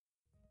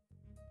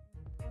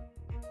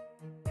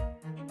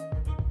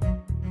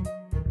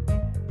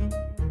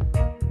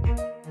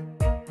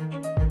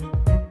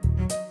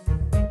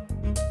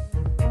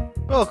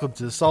Welcome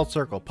to the Salt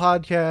Circle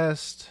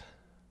Podcast.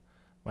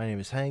 My name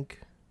is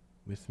Hank.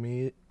 With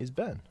me is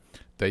Ben.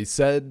 They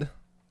said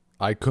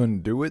I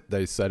couldn't do it.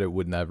 They said it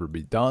would never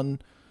be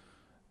done.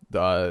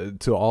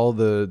 To all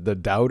the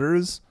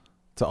doubters,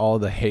 to all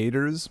the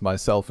haters,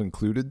 myself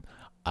included,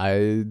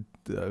 I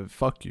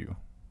fuck you.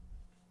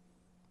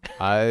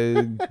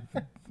 I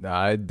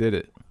did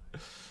it.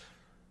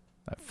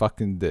 I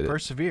fucking did it.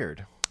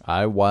 Persevered.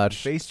 I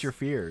watched. Faced your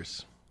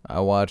fears. I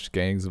watched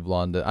Gangs of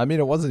London. I mean,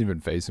 it wasn't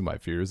even facing my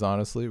fears,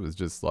 honestly. It was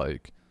just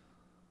like,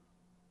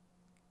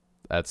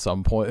 at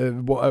some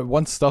point,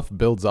 once stuff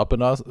builds up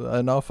enough,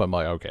 I'm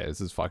like, okay, this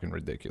is fucking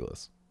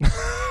ridiculous.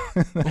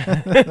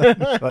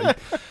 Like,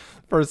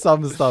 for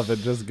some stuff, it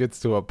just gets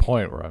to a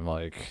point where I'm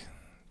like,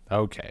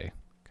 okay,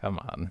 come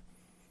on.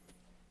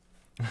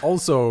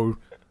 Also,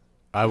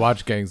 I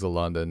watched Gangs of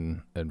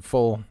London in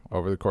full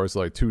over the course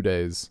of like 2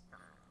 days.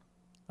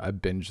 I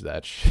binged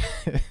that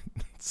shit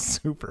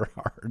super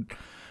hard.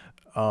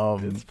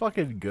 It's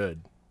fucking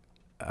good.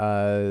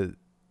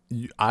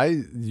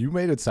 You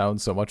made it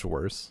sound so much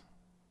worse.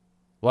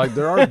 Like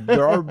there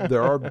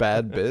are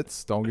bad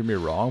bits, don't get me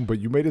wrong, but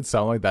you made it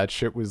sound like that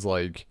shit was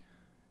like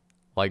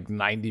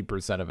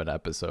 90% of an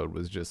episode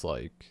was just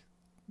like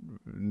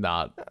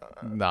not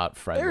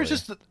friendly.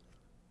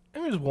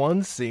 There was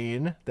one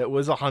scene that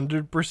was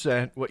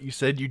 100% what you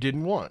said you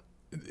didn't want.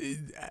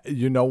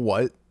 You know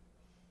what?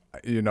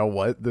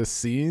 The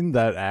scene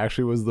that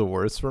actually was the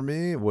worst for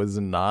me was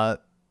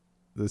not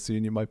the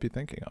scene you might be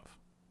thinking of.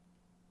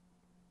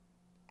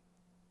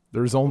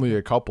 There's only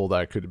a couple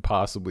that could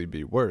possibly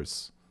be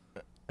worse.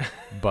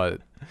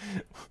 But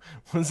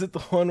was it the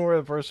one where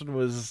the person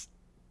was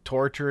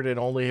tortured and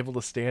only able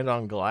to stand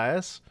on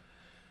glass?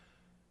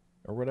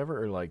 Or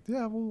whatever? Or like,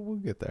 yeah, we'll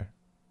get there.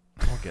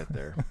 We'll get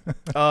there.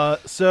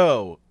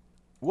 So,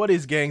 what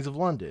is Gangs of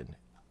London?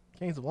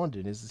 Gangs of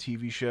London is a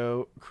TV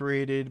show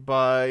created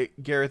by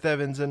Gareth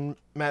Evans and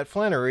Matt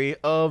Flannery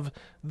of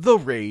the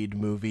Raid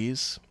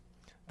movies.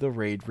 The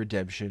Raid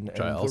Redemption. Which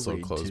and I also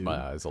Raid closed 2. my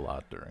eyes a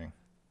lot during.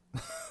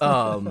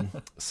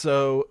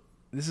 So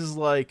this is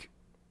like,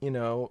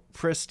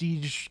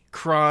 prestige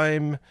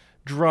crime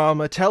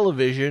drama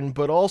television,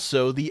 but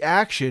also the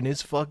action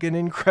is fucking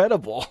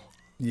incredible.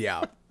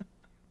 Yeah.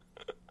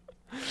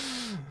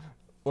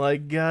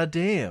 Like,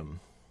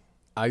 goddamn.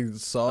 I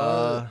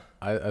saw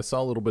I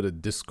saw a little bit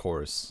of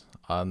discourse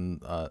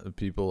on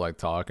people like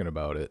talking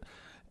about it,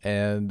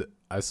 and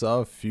I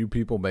saw a few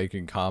people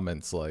making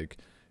comments like,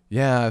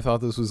 yeah, I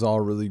thought this was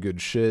all really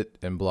good shit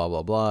and blah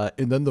blah blah,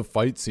 and then the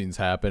fight scenes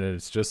happen and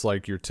it's just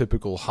like your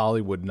typical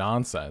Hollywood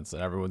nonsense,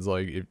 and everyone's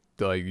like, you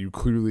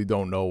clearly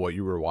don't know what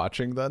you were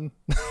watching then.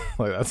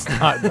 Like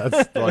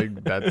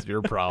that's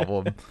your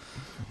problem.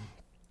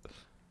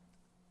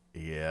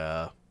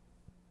 Yeah.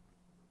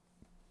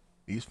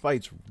 These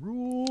fights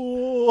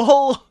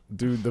rule.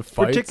 Dude, the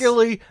fights,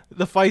 particularly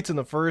the fights in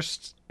the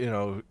first,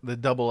 the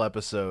double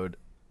episode,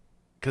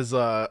 because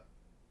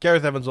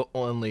Gareth Evans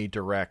only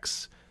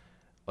directs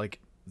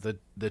like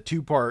the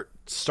two-part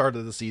start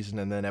of the season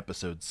and then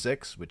episode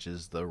 6, which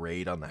is the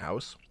raid on the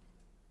house.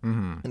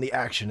 Mm-hmm. And the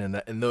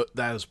action in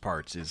those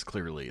parts is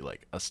clearly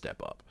like a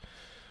step up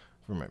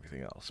from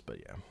everything else. But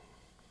yeah,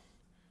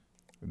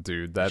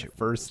 dude, that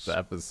first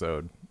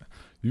episode,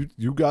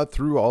 you got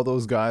through all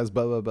those guys,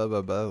 blah blah blah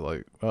blah blah.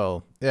 Like,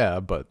 well, yeah,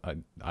 but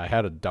I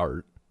had a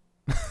dart.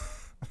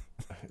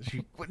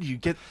 What did you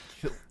get?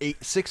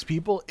 6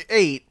 people?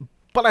 8,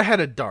 but I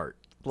had a dart.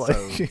 Like,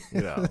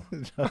 So,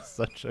 that's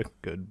such a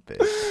good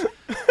bit.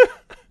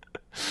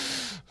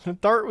 The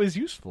dart was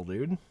useful,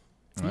 dude.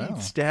 Wow.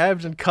 He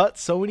stabbed and cut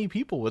so many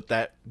people with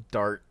that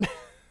dart.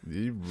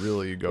 He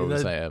really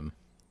goes ham.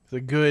 It's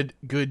a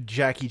good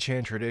Jackie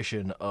Chan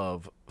tradition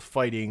of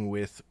fighting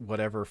with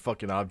whatever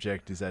fucking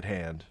object is at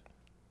hand.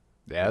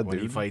 Yeah, like when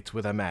dude. he fights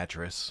with a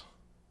mattress.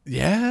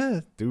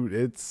 Yeah, dude,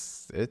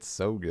 it's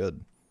so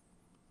good.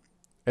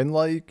 And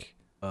like,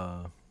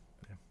 I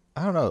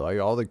don't know,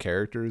 like all the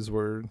characters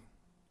were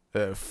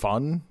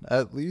fun,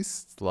 at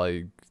least,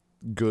 like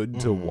good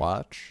to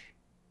watch.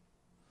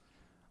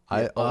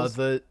 Yeah,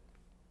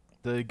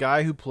 the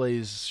guy who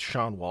plays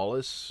Sean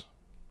Wallace,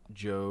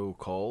 Joe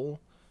Cole,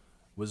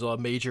 was a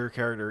major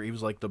character. He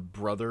was like the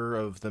brother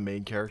of the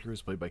main character,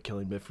 who's played by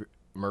Cillian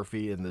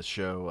Murphy in this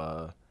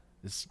show,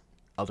 this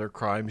other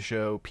crime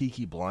show,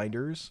 Peaky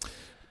Blinders.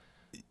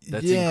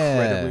 That's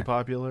incredibly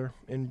popular.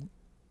 And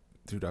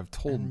dude, I've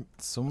told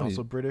so many,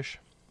 also British.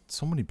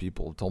 So many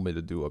people have told me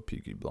to do a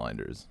Peaky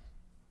Blinders.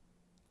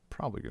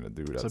 Probably gonna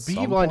do it. So at Peaky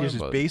some Blinders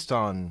point, is based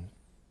on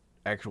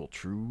actual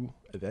true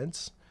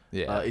events.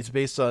 Yeah, it's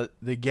based on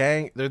the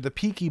gang. They're the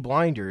Peaky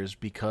Blinders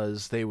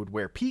because they would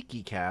wear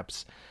peaky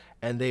caps,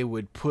 and they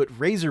would put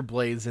razor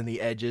blades in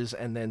the edges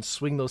and then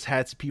swing those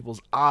hats at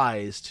people's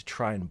eyes to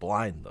try and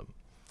blind them.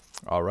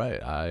 All right,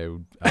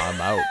 I'm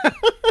out.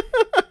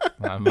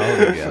 I'm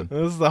out again.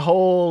 This is the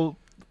whole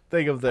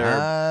thing of their.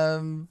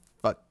 I'm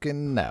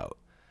fucking out.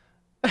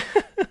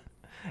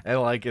 And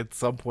like at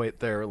some point,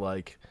 they're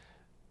like,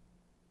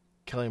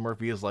 Kelly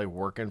Murphy is like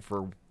working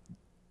for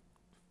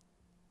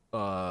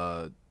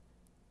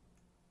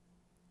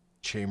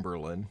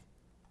Chamberlain,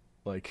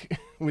 like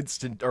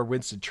Winston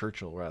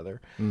Churchill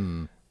rather,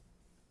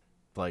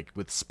 like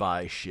with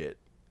spy shit.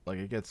 Like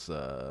it gets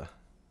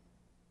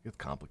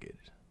complicated.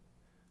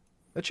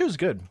 That show's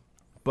good,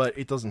 but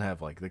it doesn't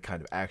have like the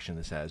kind of action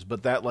this has.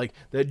 But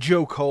that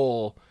Joe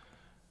Cole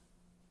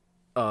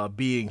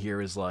being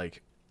here is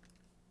like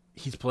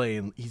he's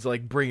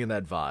like bringing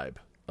that vibe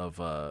of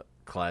a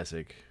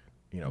classic,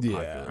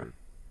 popular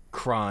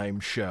crime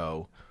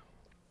show.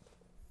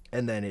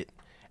 And then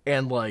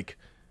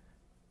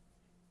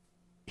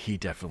he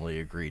definitely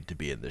agreed to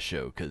be in the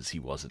show because he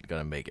wasn't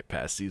gonna make it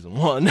past season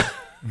 1,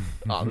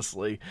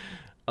 honestly.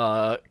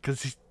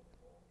 Because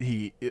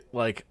he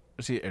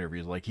see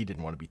interviews like he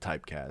didn't want to be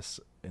typecast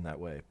in that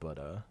way, but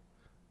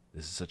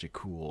this is such a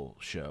cool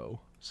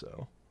show,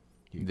 so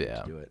he agreed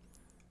to do it.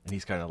 And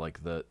he's kind of like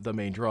the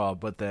main draw,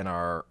 but then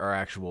our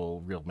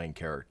actual real main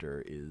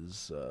character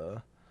is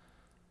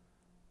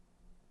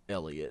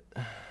Elliot,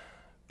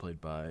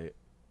 played by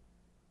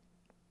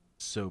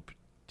Soap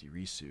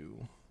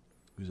Dirisu,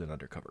 who's an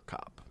undercover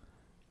cop.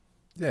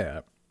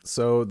 Yeah.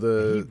 So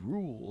he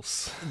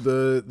rules.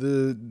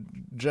 The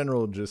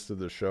general gist of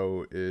the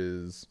show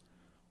is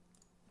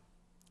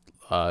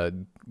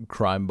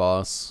crime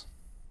boss.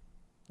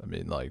 I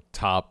mean, like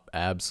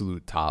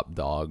absolute top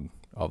dog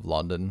of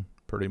London,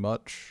 pretty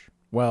much.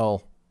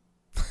 Well,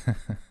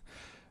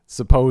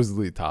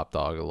 supposedly top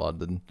dog of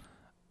London.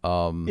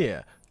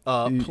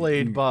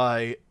 Played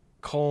by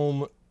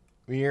Colm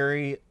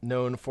Meaney,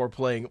 known for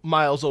playing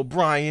Miles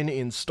O'Brien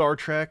in Star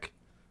Trek.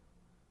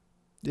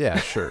 Yeah,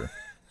 sure.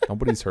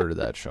 Nobody's heard of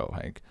that show,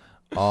 Hank.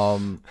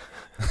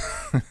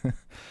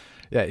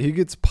 Yeah, he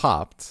gets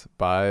popped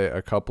by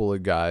a couple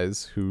of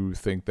guys who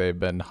think they've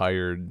been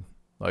hired.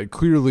 Like,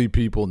 clearly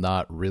people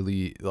not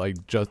really, like,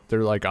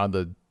 they're, like, on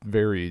the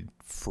very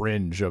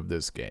fringe of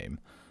this game.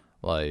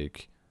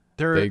 Like,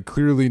 they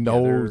clearly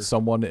know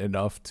someone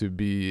enough to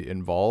be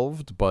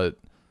involved, but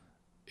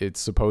it's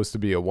supposed to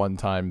be a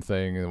one-time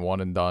thing, and one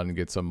and done,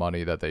 get some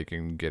money that they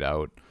can get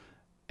out.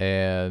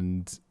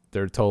 And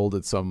they're told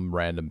it's some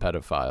random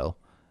pedophile.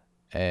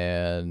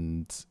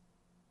 And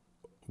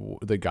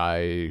the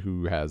guy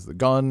who has the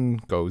gun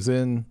goes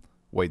in,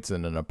 waits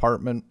in an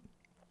apartment.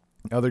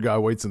 The other guy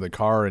waits in the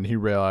car, and he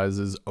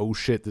realizes, oh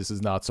shit, this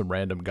is not some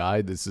random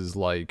guy. This is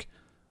like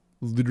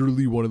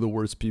literally one of the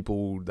worst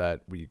people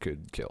that we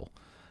could kill.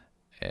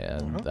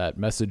 And that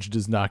message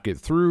does not get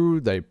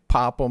through. They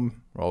pop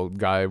him. Well,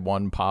 guy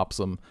one pops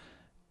him.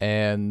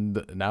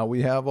 And now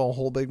we have a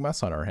whole big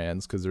mess on our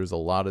hands because there's a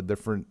lot of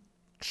different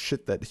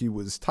shit that he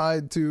was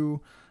tied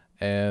to.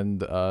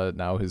 And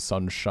now his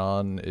son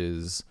Sean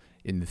is,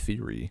 in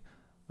theory,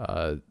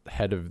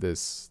 head of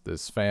this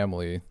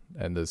family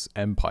and this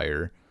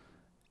empire.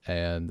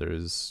 And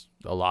there's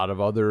a lot of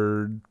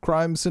other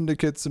crime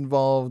syndicates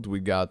involved. We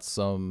got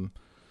some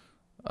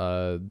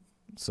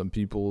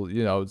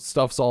people,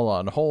 stuff's all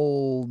on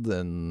hold,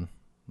 and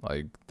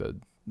like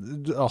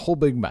a whole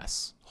big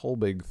mess, whole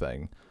big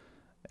thing.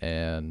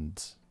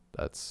 And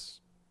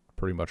that's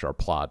pretty much our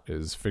plot,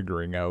 is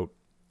figuring out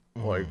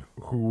like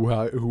who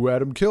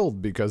had him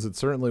killed, because it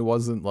certainly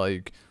wasn't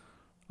like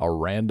a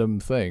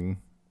random thing.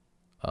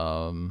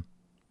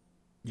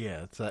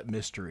 It's that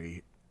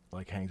mystery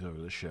like hangs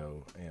over the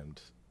show,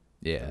 and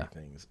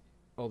things.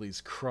 All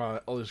these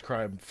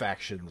crime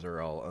factions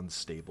are all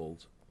unstable.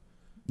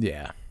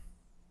 Yeah,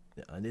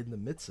 and in the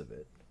midst of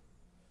it,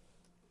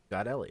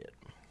 got Elliot.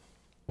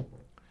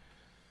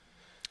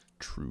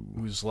 True.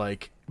 Who's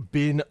like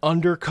been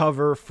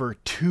undercover for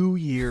 2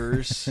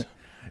 years.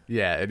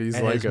 Yeah, and he's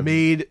and like has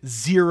made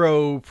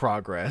zero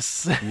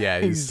progress. Yeah,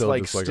 he's still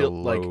just like a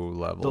low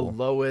level, the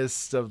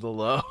lowest of the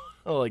low,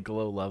 like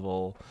low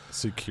level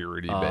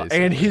security. Basically.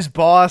 And his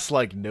boss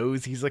like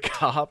knows he's a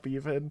cop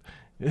even.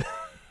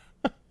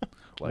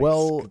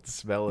 Smell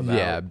it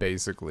out.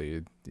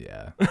 Basically,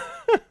 yeah.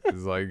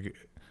 It's like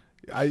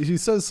he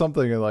says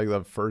something in like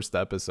the first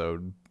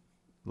episode,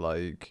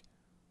 like,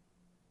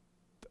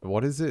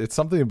 what is it? It's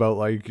something about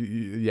like,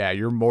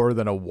 you're more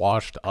than a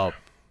washed up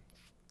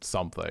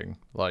something.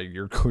 Like,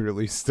 you're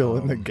clearly still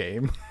in the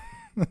game,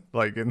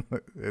 like in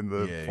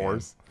the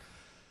force.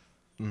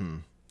 Yeah.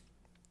 Mm.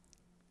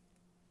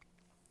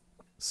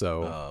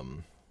 So,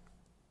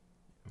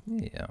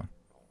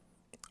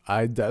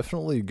 I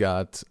definitely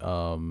got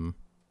some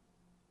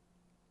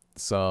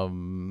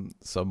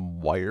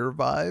Wire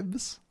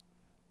vibes.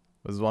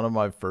 Was one of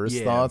my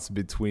first thoughts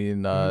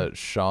between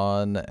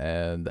Sean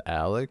and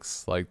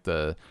Alex, like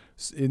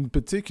in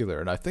particular.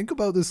 And I think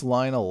about this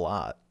line a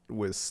lot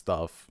with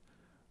stuff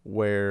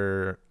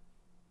where,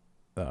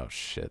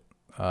 Avon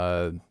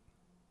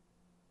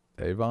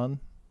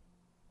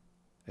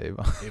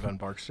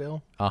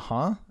Barksdale,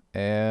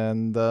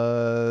 and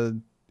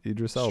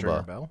Idris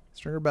Elba,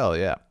 Stringer Bell,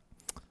 yeah.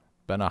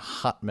 Been a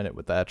hot minute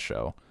with that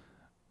show.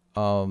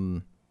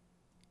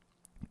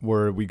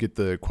 Where we get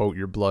the quote,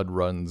 "Your blood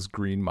runs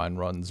green, mine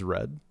runs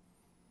red."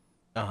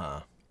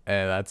 And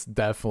that's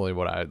definitely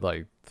what I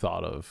like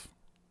thought of.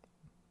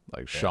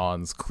 Like,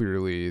 Sean's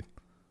clearly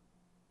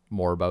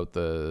more about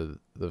the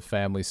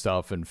family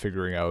stuff and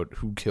figuring out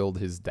who killed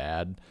his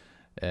dad.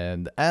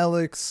 And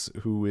Alex,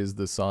 who is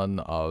the son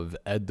of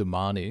Ed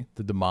Damani.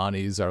 The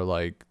Damanis are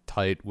like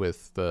tight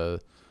with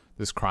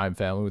this crime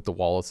family with the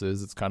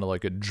Wallaces. It's kind of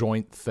like a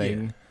joint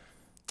thing.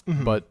 Yeah.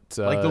 Mm-hmm. But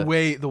like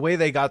the way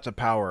they got to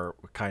power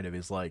kind of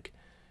is like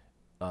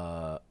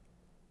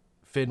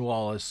Finn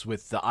Wallace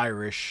with the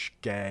Irish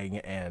gang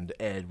and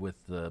Ed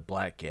with the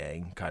black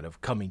gang kind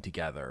of coming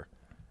together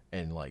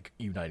and like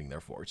uniting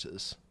their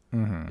forces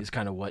is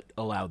kind of what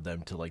allowed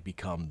them to like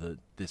become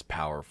this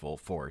powerful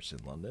force in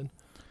London.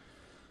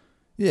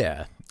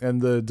 Yeah,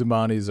 and the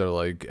Damanis are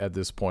like at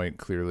this point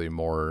clearly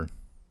more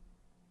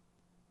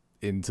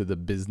into the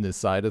business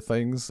side of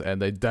things,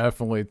 and they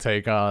definitely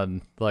take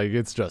on like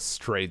it's just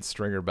straight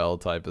Stringer Bell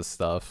type of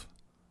stuff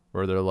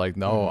where they're like,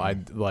 no,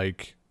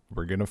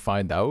 we're gonna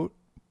find out,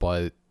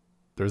 but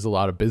there's a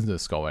lot of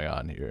business going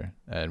on here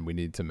and we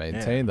need to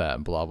maintain that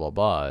and blah blah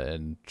blah.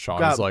 And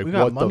Sean is like, we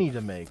got what money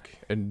to make.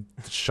 And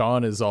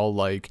Sean is all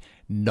like,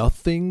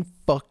 nothing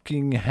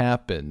fucking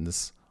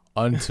happens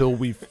until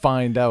we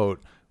find out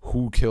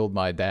who killed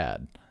my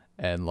dad.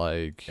 And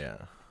like,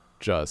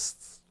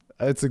 just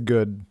it's a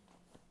good,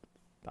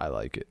 I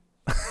like it.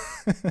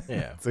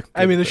 Yeah.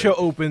 I mean, the show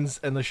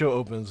opens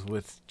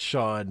with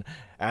Sean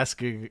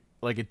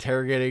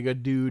interrogating a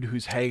dude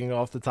who's hanging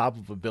off the top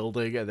of a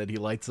building, and then he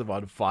lights him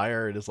on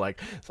fire and is like,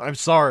 I'm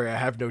sorry, I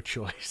have no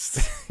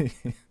choice.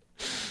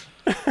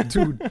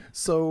 Dude,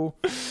 so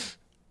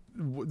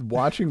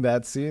watching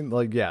that scene,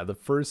 like, yeah, the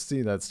first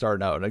scene that's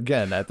starting out, and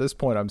again, at this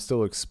point, I'm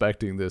still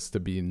expecting this to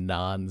be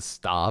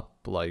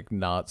non-stop, like,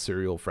 not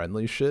serial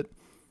friendly shit.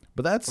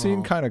 But that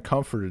scene kind of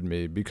comforted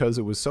me because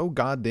it was so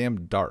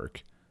goddamn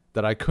dark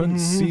that I couldn't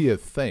see a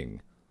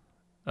thing.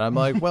 And I'm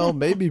like, well,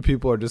 maybe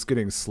people are just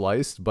getting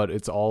sliced, but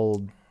it's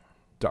all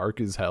dark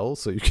as hell,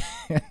 so you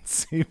can't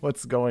see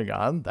what's going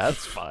on.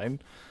 That's fine.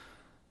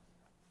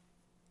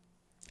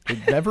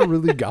 It never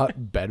really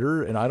got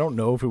better, and I don't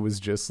know if it was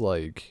just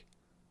like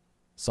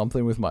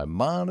something with my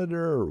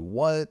monitor or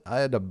what.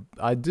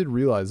 I did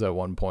realize at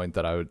one point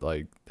that I would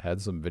like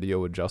had some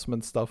video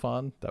adjustment stuff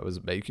on that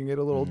was making it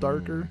a little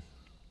darker,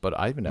 but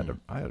I even had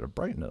to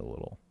brighten it a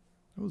little.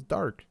 It was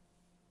dark,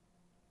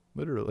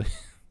 literally.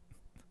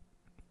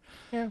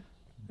 Yeah,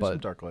 but some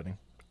dark lighting.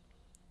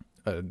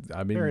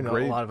 I mean, there are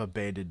great. A lot of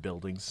abandoned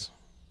buildings.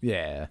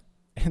 Yeah,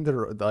 and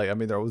they're like, I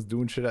mean, they're always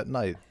doing shit at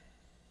night.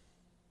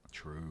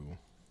 True.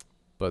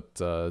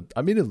 But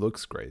I mean, it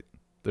looks great.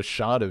 The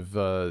shot of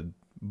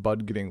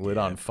Bud getting lit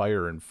on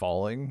fire and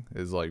falling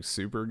is like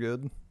super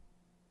good.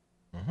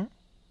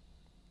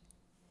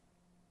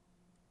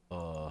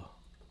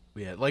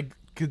 Yeah, like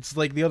it's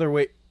like the other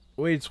way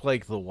it's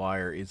like The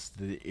Wire. It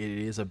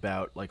is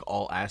about like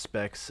all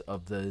aspects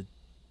of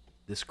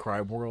this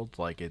crime world.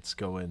 Like it's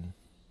trying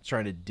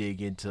to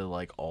dig into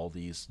like all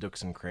these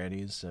nooks and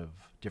crannies of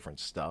different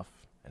stuff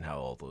and how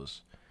all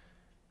those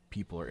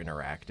people are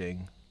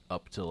interacting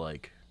up to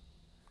like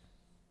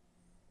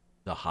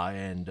the high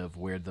end of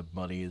where the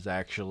money is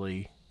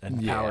actually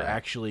and power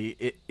actually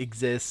it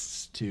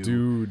exists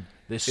to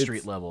this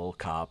street level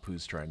cop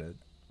who's trying to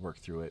work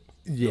through it.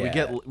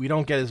 Yeah, we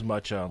don't get as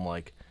much on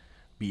like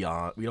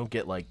beyond. We don't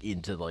get like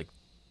into like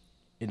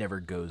it never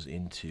goes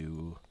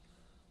into.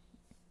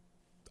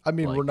 I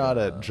mean, like, we're not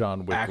at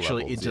John Wick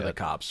actually levels into yet. the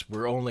cops.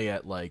 We're only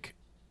at like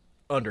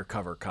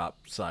undercover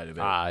cop side of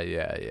it.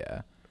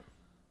 Yeah.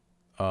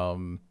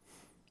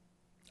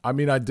 I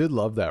mean, I did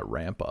love that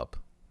ramp up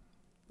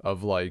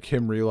of like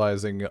him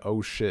realizing,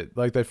 oh shit,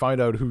 like they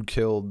find out who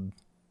killed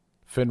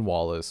Finn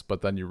Wallace,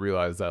 but then you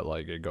realize that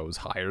like it goes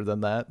higher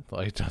than that.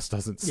 Like it just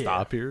doesn't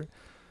stop here.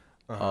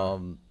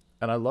 And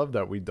I love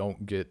that we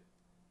don't get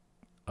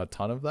a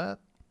ton of that.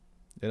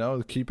 You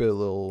know, keep it a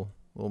little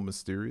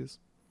mysterious.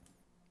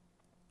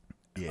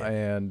 Yeah.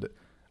 And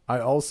I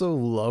also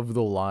love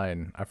the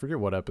line. I forget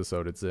what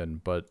episode it's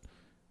in, but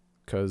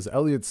because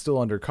Elliot's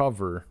still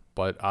undercover,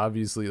 but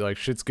obviously like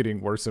shit's getting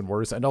worse and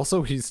worse. And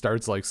also he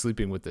starts like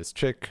sleeping with this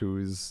chick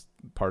who's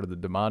part of the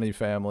Damani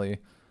family.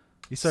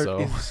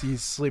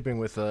 He's sleeping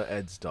with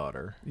Ed's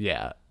daughter.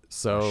 Yeah.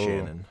 So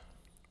Shannon.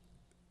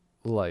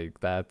 Like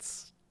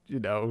that's, you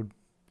know,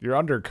 you're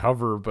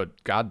undercover,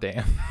 but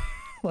goddamn,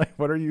 like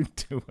what are you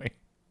doing?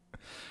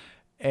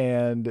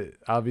 And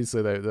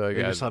obviously they're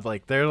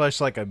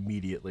just like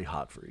immediately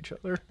hot for each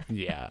other.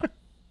 Yeah.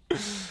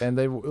 And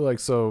they like,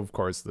 so of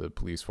course the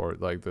police force,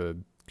 like the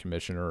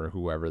commissioner or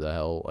whoever the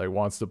hell like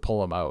wants to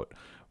pull him out.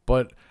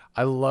 But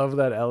I love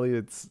that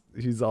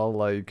he's all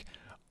like,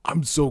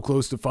 I'm so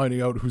close to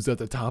finding out who's at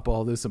the top of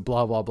all this and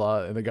blah, blah,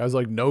 blah. And the guy's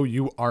like, no,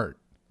 you aren't.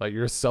 Like,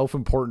 you're a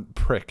self-important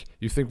prick.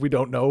 You think we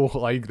don't know,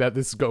 like, that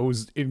this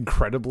goes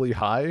incredibly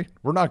high?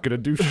 We're not going to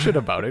do shit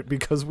about it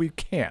because we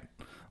can't.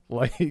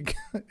 Like,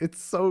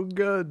 it's so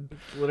good.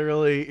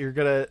 Literally, you're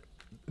going to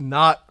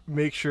not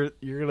make sure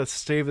you're going to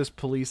save this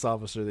police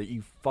officer that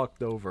you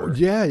fucked over.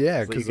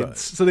 Yeah.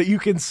 So that you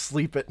can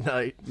sleep at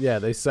night. Yeah,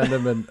 they send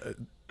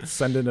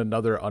in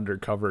another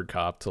undercover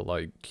cop to,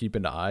 like, keep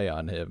an eye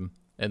on him.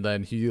 And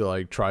then he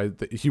like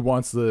Elliot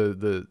wants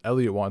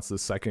the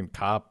second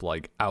cop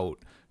like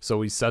out,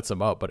 so he sets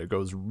him up, but it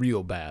goes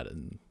real bad,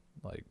 and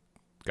like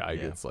guy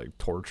gets like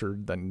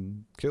tortured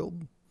then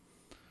killed.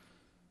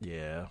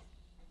 Yeah.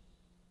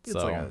 It's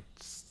So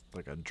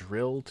like a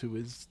drill to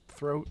his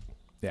throat.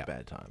 Yeah.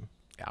 Bad time.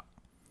 yeah,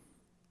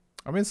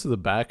 I mean, it's to the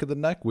back of the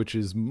neck, which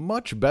is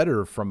much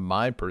better from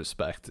my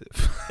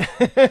perspective.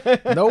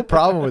 No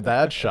problem with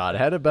that shot.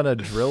 Had it been a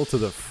drill to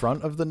the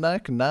front of the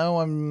neck, now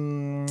I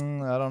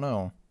don't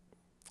know.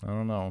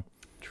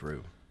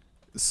 True.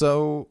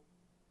 So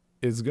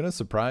it's gonna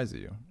surprise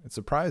you. It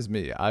surprised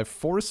me. I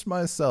forced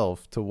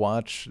myself to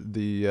watch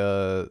the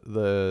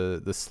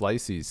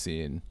slicey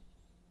scene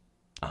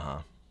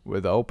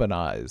with open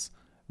eyes.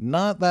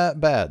 Not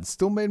that bad.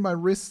 Still made my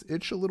wrists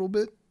itch a little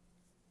bit.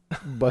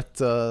 But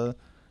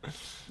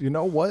you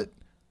know what?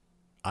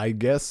 I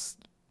guess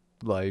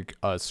like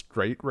a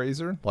straight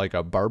razor, like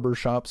a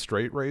barbershop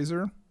straight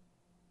razor,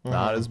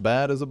 not as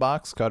bad as a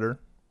box cutter.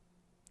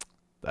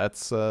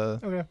 That's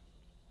Okay.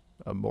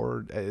 a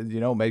more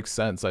makes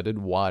sense. I did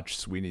watch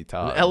Sweeney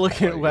Todd. An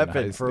elegant like,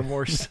 weapon for a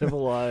more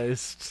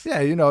civilized.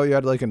 Yeah, you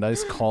had like a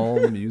nice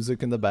calm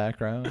music in the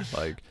background.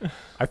 Like,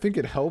 I think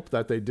it helped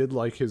that they did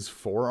like his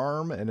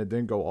forearm and it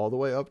didn't go all the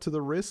way up to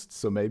the wrist,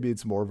 so maybe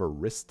it's more of a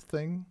wrist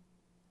thing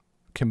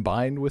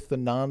combined with the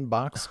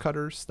non-box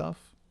cutter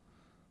stuff.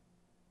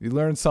 You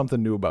learn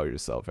something new about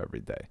yourself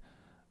every day.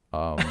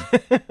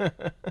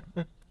 That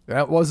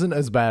wasn't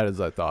as bad as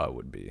I thought it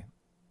would be.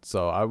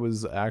 So I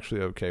was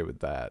actually okay with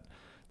that.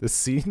 The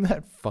scene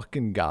that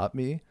fucking got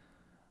me,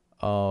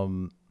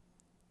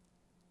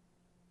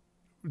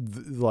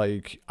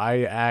 like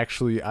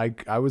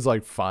I was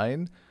like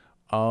fine.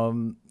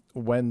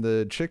 When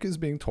the chick is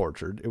being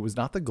tortured, it was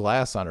not the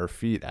glass on her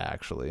feet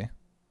actually.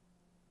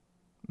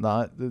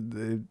 Not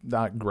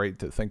great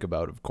to think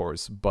about, of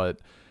course, but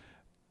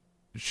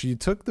she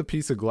took the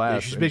piece of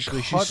glass. Yeah,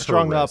 she's she's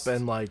strung up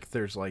and like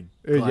there's like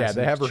yeah,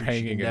 they have her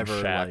hanging in never,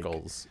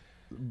 shackles.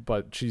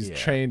 But she's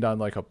chained on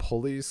like a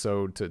pulley,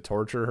 so to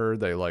torture her,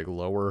 they like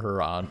lower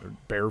her on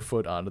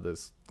barefoot onto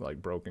this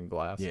like broken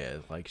glass. Yeah,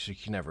 like she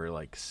can never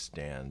like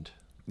stand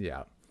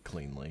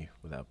cleanly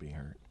without being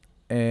hurt.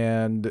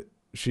 And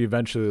she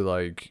eventually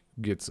like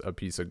gets a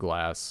piece of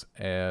glass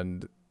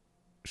and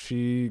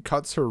she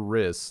cuts her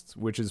wrist,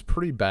 which is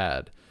pretty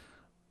bad.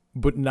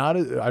 But not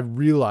I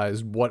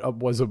realized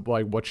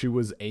what she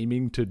was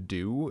aiming to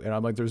do, and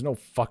I'm like, there's no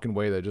fucking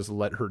way they just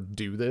let her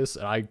do this,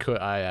 and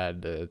I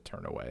had to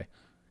turn away.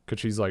 Cause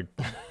she's like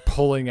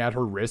pulling at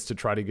her wrist to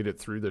try to get it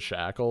through the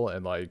shackle,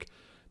 and like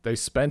they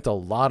spent a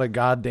lot of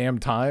goddamn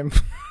time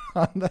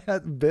on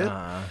that bit,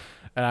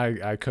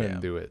 and I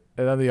couldn't do it.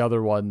 And then the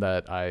other one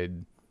that I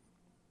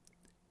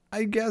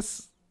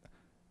guess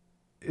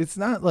it's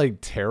not like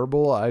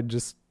terrible. I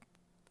just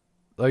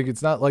like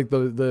it's not like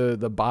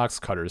the box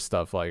cutter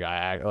stuff. Like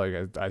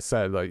I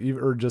said, like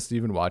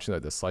even watching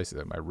like the slices,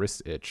 like my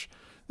wrist itch.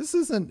 This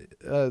isn't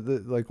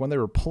like when they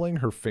were pulling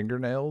her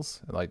fingernails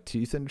and like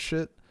teeth and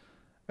shit.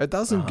 It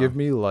doesn't give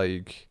me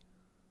like.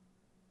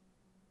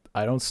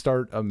 I don't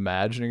start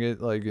imagining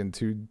it like in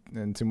too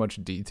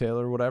much detail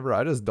or whatever.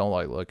 I just don't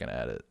like looking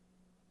at it.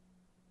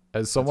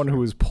 As someone who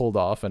has pulled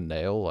off a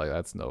nail, like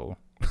that's no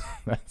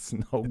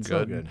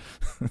good.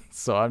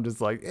 So I'm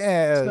just like,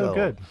 it's no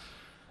good.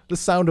 The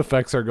sound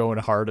effects are going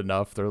hard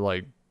enough. They're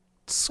like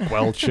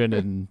squelching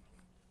and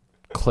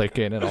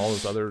clicking and all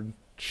this other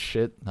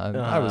shit.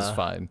 I was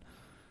fine.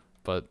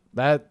 But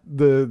that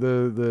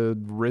the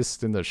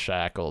wrist in the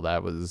shackle,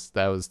 that was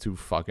too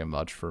fucking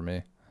much for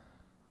me.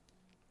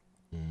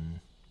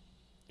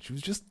 She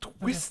was just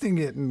twisting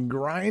it and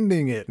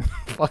grinding it and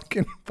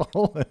fucking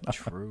pulling.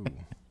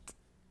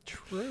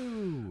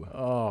 True.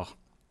 Oh.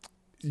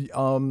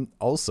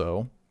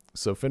 Also,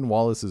 so Finn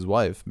Wallace's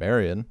wife,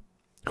 Marion,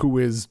 who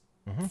is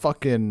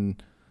fucking.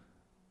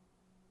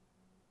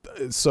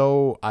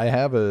 So I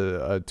have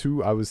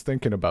I was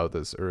thinking about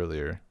this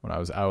earlier when I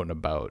was out and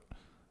about.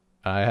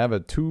 I have a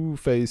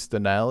two-faced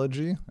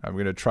analogy. I'm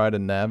going to try to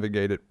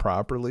navigate it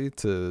properly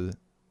to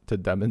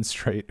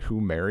demonstrate who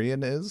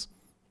Marion is.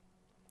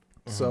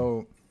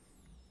 So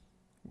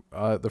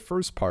the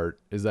first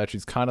part is that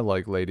she's kind of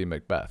like Lady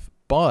Macbeth,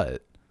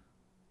 but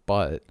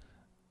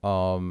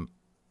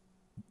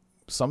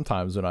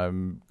sometimes when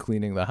I'm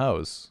cleaning the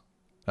house,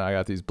 I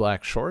got these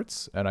black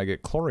shorts and I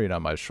get chlorine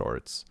on my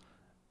shorts,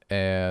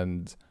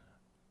 and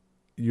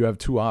you have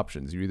two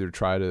options. You either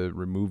try to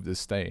remove the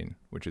stain,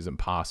 which is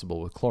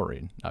impossible with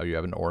chlorine. Now you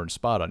have an orange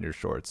spot on your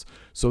shorts.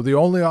 So the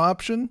only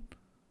option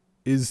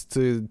is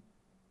to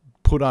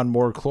put on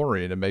more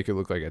chlorine and make it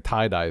look like a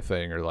tie-dye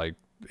thing, or like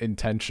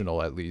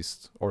intentional at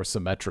least, or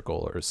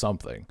symmetrical or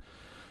something.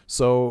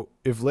 So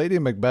if Lady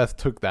Macbeth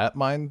took that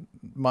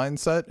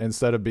mindset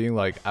instead of being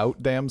like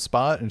out damn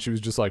spot, and she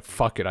was just like,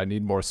 fuck it, I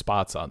need more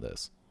spots on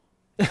this.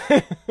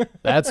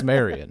 That's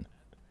Marion.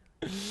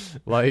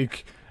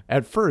 Like,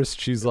 at first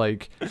she's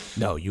like,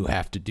 no, you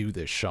have to do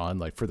this, Sean,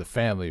 like for the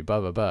family, blah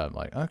blah blah. I'm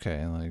like,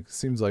 okay, like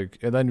seems like,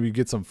 and then we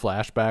get some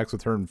flashbacks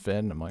with her and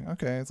Finn. I'm like,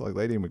 okay, it's like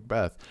Lady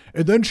Macbeth,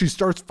 and then she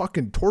starts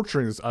fucking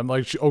torturing us. I'm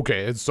like,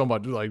 okay, it's so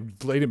much like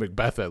Lady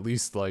Macbeth at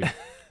least like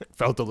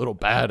felt a little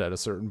bad at a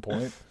certain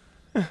point.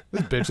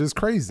 This bitch is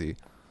crazy.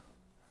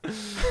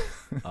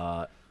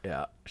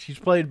 Yeah, she's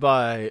played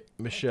by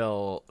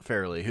Michelle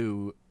Fairley,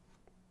 who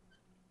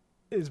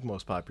is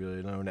most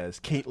popularly known as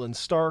Catelyn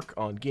Stark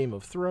on Game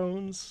of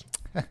Thrones.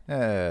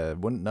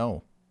 Wouldn't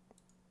know.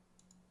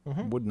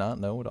 Would not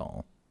know at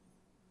all.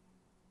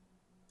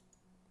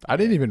 I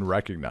didn't even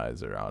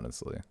recognize her,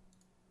 honestly.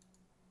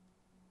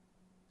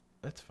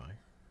 That's fine.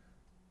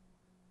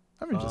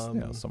 I mean,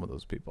 just some of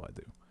those people I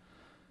do.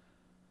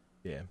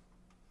 Yeah.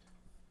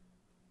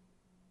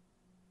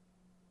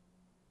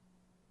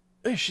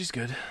 She's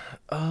good.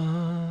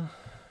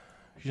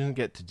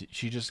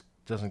 She just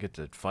doesn't get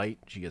to fight.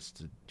 She gets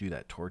to do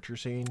that torture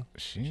scene.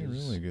 She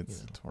really gets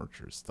the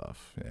torture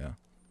stuff. Yeah.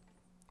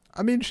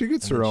 I mean, she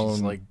gets her own.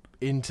 She's like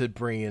into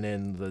bringing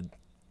in the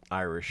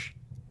Irish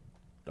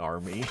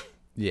army.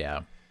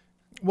 Yeah.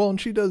 Well,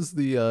 and she does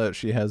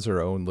she has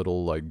her own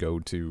little like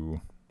go-to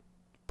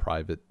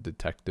private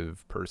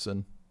detective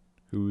person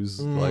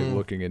who's like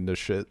looking into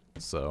shit.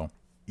 So.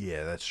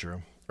 Yeah, that's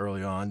true.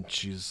 Early on,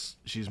 she's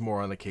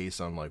more on the case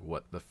on like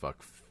what the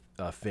fuck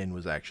Finn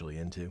was actually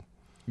into.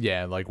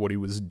 Yeah, like what he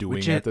was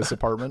doing at this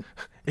apartment.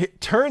 It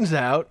turns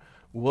out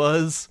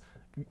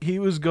he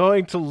was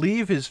going to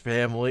leave his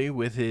family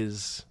with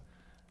his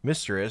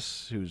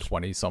mistress, who's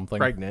 20-something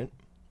pregnant.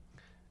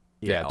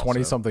 Yeah,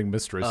 20-something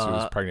mistress who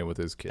was pregnant with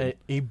his kid.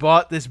 He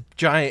bought this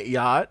giant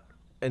yacht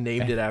and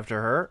named it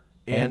after her,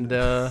 and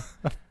a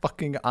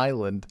fucking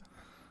island.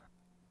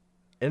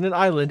 In an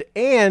island,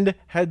 and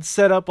had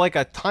set up like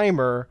a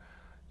timer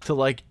to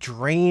like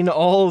drain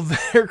all of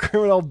their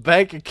criminal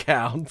bank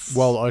accounts.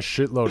 Well, a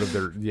shitload of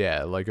their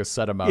like a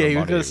set amount of money. Yeah, he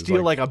was gonna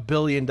steal like $1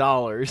 billion.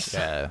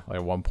 Yeah,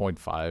 like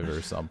 1.5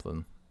 or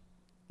something.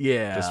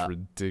 Yeah. Just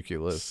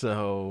ridiculous.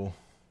 So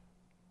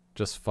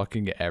just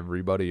fucking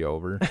everybody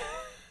over.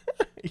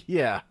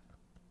 Yeah.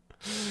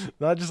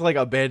 Not just like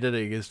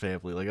abandoning his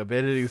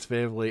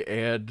family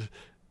and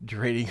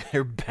draining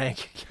their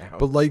bank account.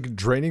 But like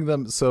draining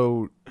them,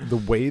 so the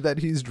way that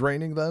he's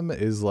draining them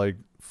is like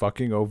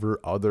fucking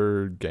over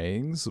other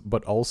gangs,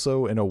 but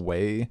also in a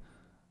way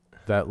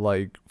that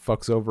like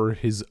fucks over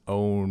his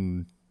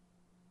own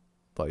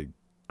like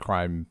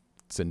crime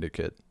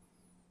syndicate.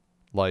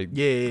 Like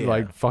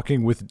like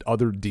fucking with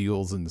other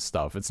deals and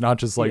stuff. It's not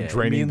just like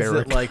draining their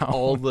accounts. Like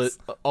all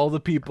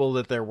the people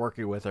that they're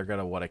working with are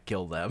gonna want to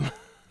kill them.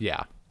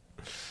 Yeah.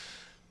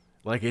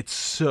 Like it's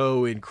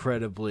so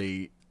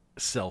incredibly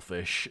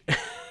selfish.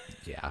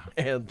 Yeah.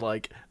 And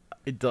like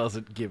it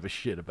doesn't give a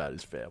shit about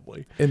his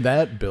family. And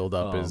that build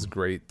up is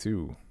great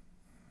too.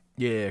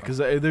 Yeah, because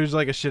there's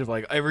like a shit of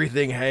like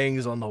everything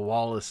hangs on the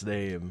Wallace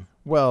name.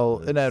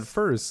 Well, and at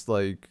first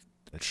like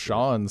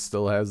Sean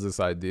still has this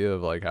idea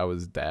of like how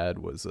his dad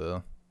was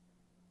a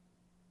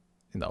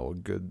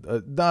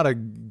good not a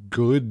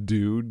good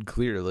dude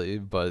clearly,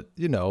 but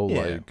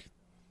like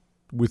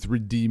with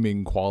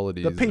redeeming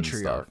qualities, the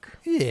patriarch.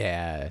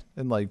 Yeah,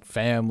 and like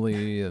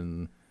family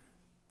and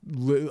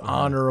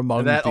honor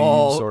among thieves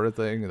sort of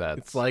thing.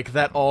 It's like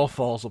that all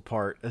falls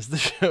apart as the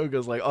show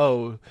goes. Like,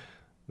 oh,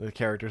 the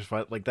characters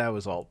fight. Like that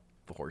was all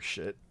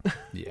horseshit.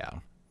 Yeah,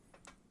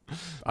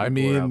 I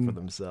mean, out for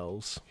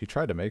themselves. He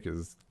tried to make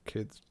his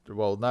kids.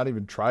 Well, not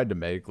even tried to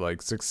make.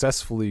 Like,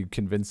 successfully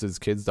convinced his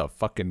kids to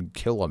fucking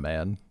kill a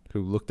man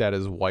who looked at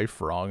his wife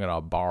wrong in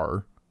a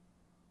bar.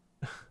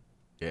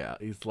 Yeah,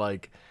 he's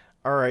like,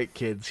 all right,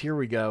 kids, here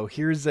we go.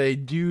 Here's a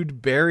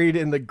dude buried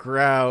in the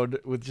ground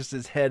with just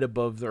his head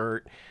above the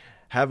earth.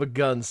 Have a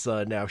gun,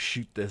 son. Now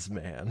shoot this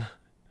man.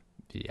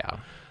 Yeah.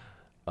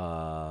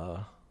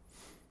 But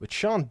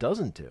Sean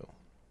doesn't do.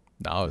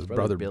 No, his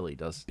brother Billy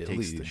takes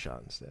the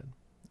shot instead.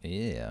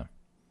 Yeah.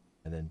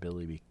 And then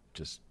Billy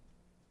just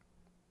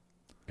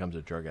becomes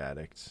a drug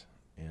addict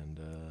and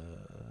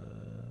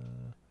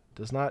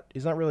he's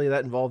not really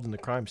that involved in the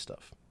crime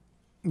stuff.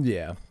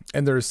 Yeah.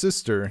 And their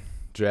sister,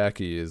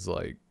 Jackie, is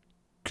like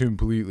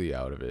completely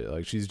out of it.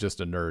 Like she's just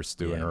a nurse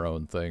doing her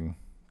own thing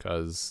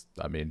because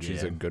I mean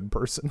she's a good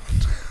person.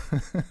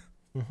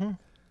 Mm-hmm.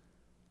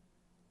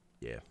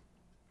 Yeah.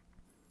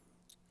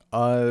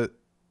 And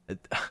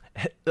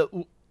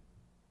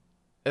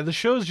the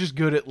show's just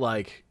good at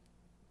like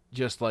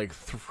just like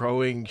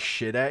throwing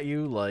shit at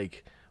you.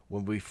 Like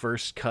when we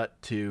first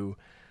cut to,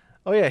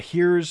 oh yeah,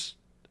 here's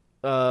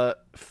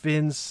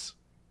Finn's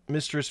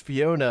mistress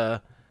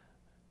Fiona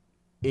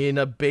in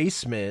a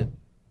basement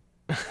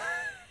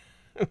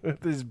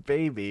with his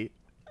baby.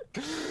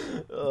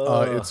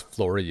 It's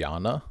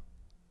Floriana.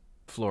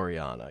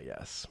 Floriana,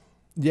 yes.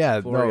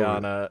 Yeah,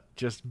 Floriana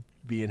just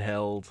being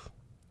held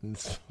in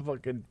this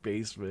fucking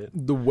basement.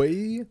 The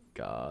way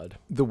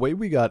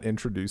we got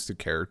introduced to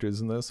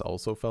characters in this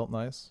also felt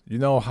nice. You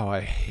know how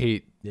I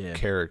hate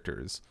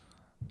characters.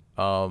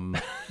 I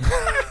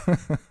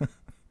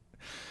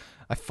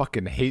I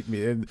fucking hate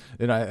me.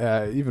 And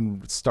I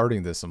even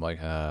starting this, I'm like,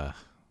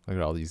 look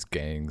at all these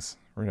gangs.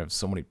 We're gonna have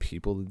so many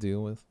people to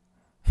deal with.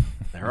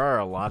 There are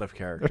a lot of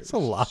characters. There's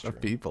a lot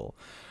of people.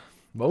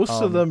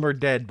 Most of them are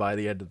dead by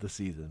the end of the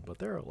season, but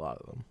there are a lot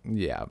of them.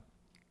 Yeah.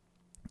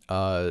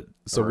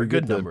 So a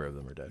good number of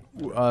them are dead.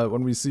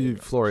 When we see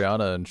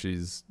Floriana and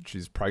she's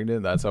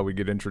pregnant, that's how we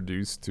get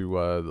introduced to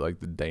like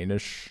the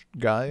Danish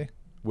guy,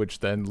 which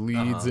then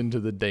leads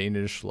into the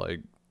Danish like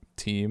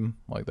team,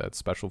 like that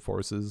special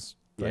forces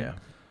thing.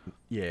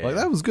 Yeah. Like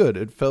that was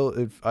good.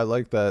 I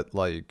like that,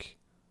 like,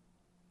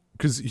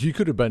 because he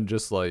could have been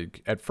just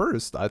like, at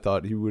first I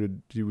thought he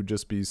would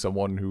just be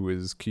someone who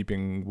is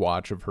keeping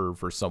watch of her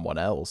for someone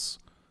else,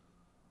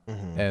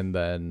 and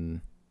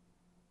then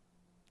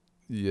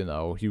he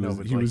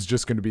was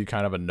just going to be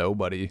kind of a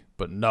nobody.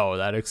 But no,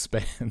 that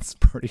expands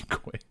pretty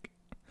quick.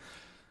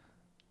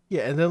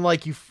 Yeah, and then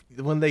like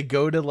when they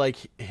go to like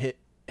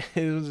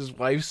his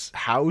wife's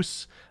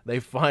house, they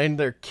find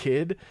their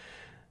kid.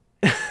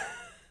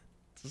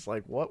 It's just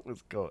like, what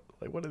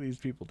are these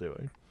people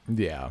doing?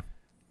 Yeah.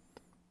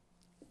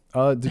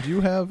 Did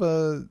you have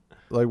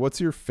what's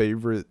your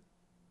favorite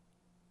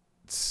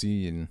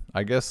scene?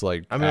 I guess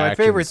like, I mean, my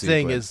favorite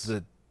thing is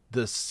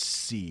the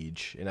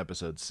siege in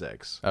episode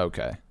 6.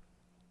 Okay.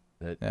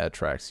 That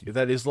tracks you.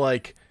 That is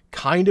like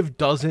kind of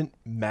doesn't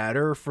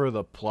matter for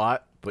the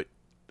plot, but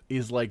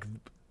is like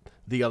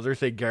the other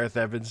thing Gareth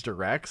Evans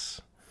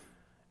directs.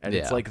 And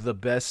it's like the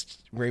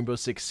best Rainbow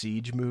Six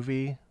Siege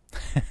movie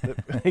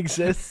that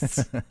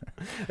exists.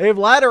 They have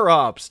ladder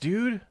ops,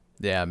 dude.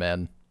 Yeah,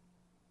 man.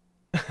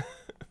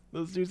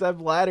 Those dudes have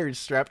ladders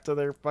strapped to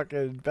their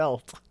fucking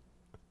belt.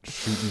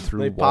 Shooting through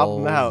they walls. pop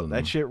them out.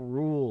 That shit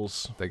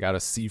rules. They got a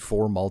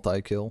C4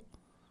 multi-kill.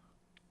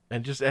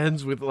 And just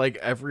ends with like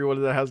everyone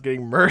in the house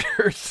getting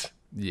murdered.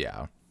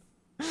 Yeah.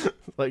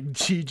 Like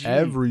GG.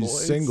 Every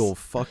boys. single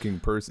fucking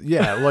person.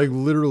 Yeah, like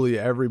literally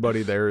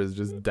everybody there is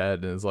just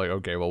dead. And it's like,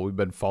 okay, well, we've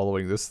been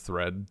following this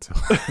thread.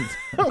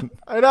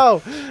 I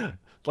know.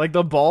 Like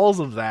the balls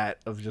of that,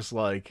 of just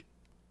like,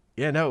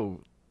 yeah,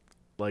 no.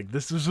 Like,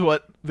 this is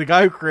what the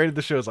guy who created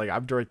the show is like,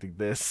 I'm directing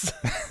this.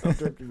 I'm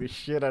directing the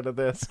shit out of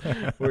this.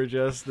 Where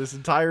just this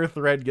entire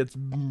thread gets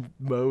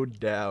mowed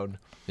down.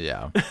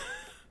 Yeah.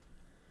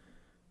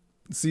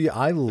 See,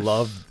 I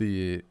love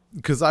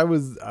because I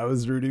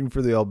was rooting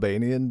for the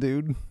Albanian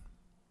dude,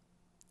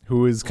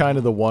 who is kind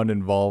of the one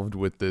involved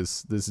with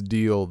this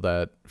deal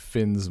that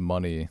Finn's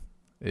money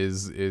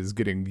is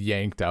getting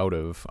yanked out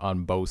of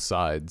on both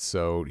sides.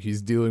 So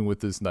he's dealing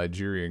with this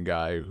Nigerian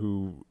guy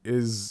who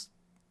is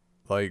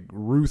like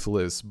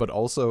ruthless, but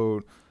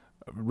also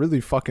really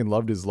fucking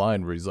loved his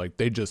line where he's like,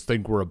 they just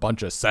think we're a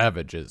bunch of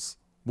savages.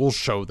 We'll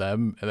show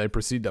them. And they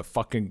proceed to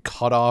fucking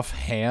cut off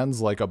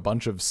hands like a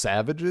bunch of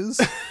savages.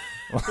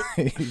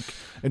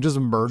 And just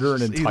murder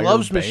an entire He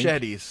loves bank.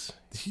 Machetes.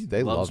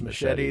 They love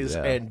machetes,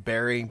 yeah. And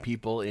burying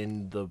people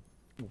in the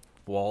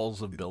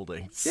walls of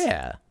buildings.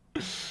 Yeah.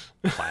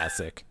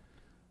 Classic.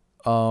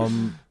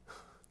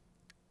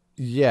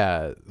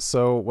 Yeah,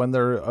 so when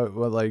they're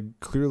like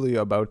clearly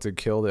about to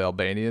kill the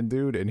Albanian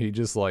dude, and he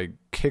just like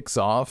kicks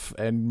off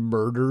and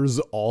murders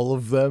all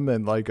of them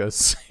in like a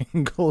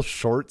single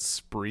short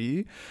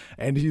spree,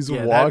 and he's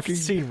walking,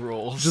 that scene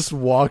rules. Just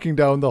walking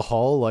down the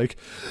hall like,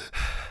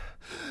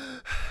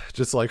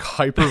 just like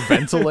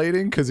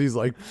hyperventilating because he's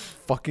like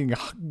fucking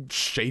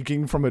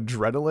shaking from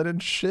adrenaline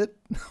and shit.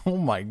 Oh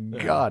my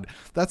god,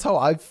 that's how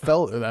I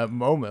felt in that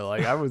moment.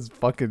 Like I was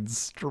fucking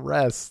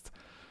stressed.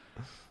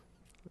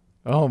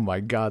 Oh my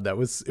god, it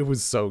was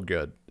so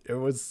good. It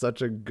was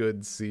such a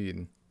good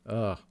scene.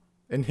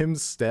 And him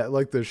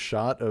like the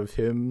shot of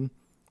him,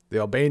 the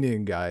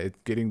Albanian guy,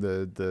 getting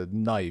the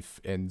knife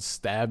and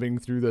stabbing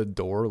through the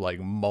door like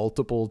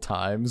multiple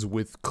times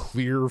with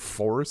clear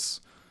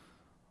force.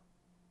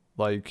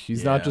 Like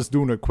he's not just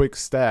doing a quick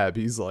stab,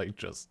 he's like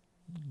just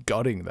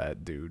gutting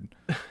that dude.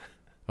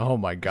 Oh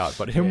my god,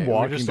 but him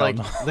walking down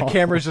the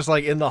camera's just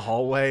like in the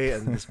hallway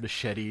and this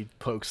machete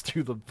pokes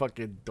through the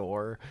fucking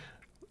door.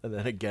 And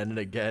then again and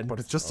again. But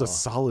it's just a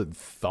solid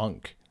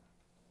thunk.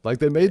 Like,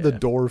 they made the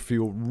door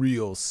feel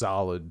real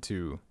solid,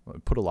 too.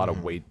 Put a lot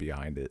of weight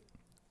behind it.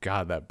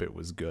 God, that bit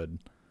was good.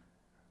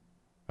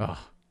 Ugh.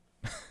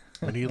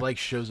 When he, like,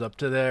 shows up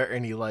to there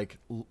and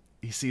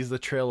he sees the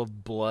trail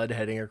of blood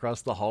heading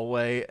across the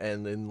hallway,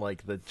 and then,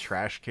 like, the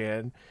trash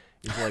can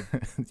is, like...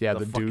 yeah,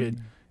 the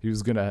dude, he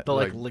was gonna... The,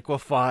 like,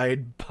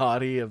 liquefied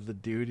body of the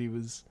dude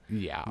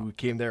who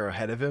came there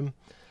ahead of him.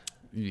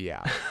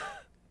 Yeah.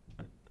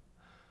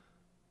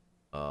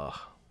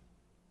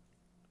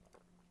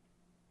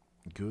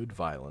 Good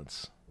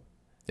violence.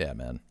 Yeah,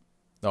 man.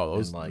 Oh,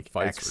 those and, like,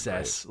 fights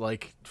excess, were great.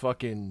 like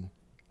fucking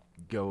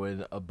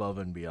going above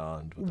and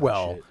beyond. With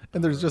well, that shit.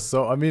 And there's just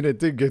so, I mean, it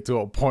did get to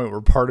a point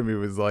where part of me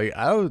was like,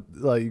 I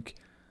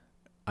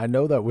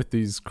know that with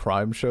these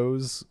crime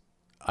shows,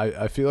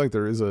 I feel like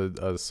there is a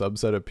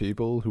subset of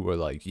people who are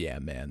like, yeah,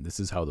 man, this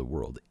is how the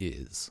world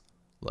is.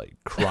 Like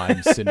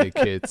crime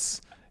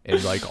syndicates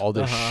and like all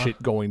this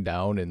shit going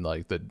down in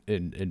like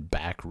in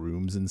back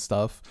rooms and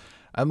stuff.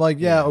 I'm like,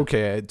 yeah,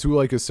 okay, to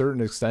like a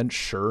certain extent,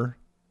 sure,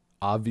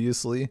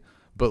 obviously,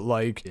 but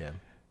like,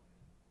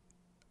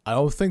 I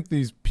don't think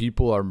these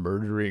people are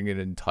murdering an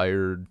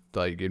entire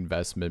like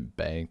investment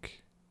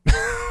bank.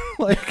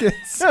 Like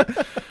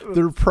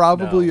they're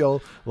probably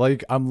all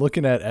like, I'm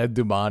looking at Ed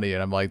Dumani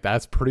and I'm like,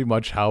 that's pretty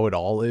much how it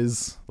all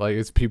is. Like,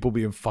 it's people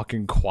being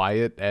fucking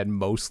quiet and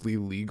mostly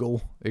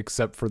legal,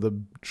 except for the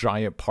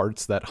giant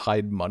parts that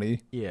hide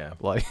money. Yeah,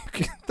 like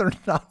they're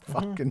not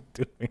fucking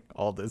doing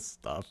all this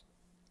stuff.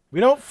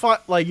 You don't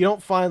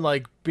find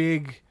like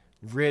big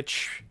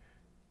rich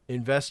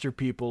investor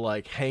people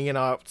like hanging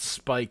out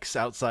spikes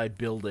outside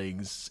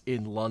buildings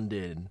in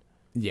London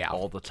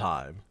all the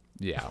time.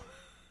 Yeah.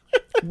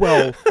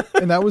 Well,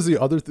 and that was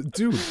the other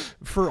dude,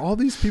 for all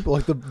these people,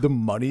 like the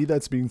money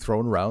that's being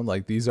thrown around,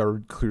 like these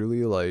are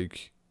clearly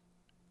like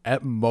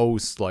at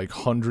most like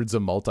hundreds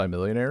of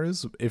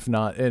multimillionaires, if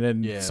not, and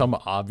in some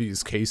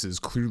obvious cases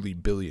clearly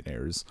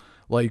billionaires.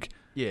 Like,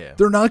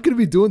 they're not going to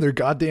be doing their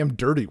goddamn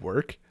dirty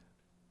work.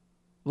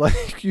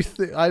 Like, you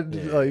think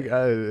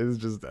it's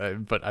just,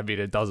 but I mean,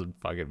 it doesn't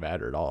fucking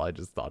matter at all. I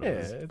just thought it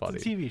was funny.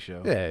 It's a TV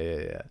show.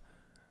 Yeah.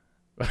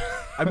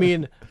 I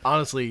mean,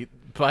 honestly,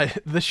 but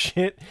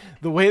the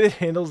way that it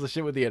handles the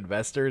shit with the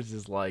investors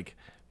is like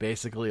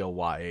basically a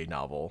YA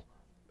novel.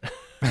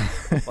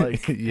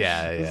 Like,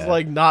 it's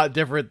like not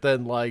different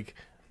than like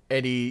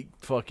any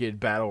fucking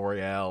battle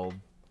royale,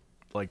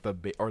 like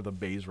the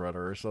Maze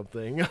Runner or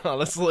something.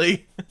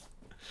 Honestly,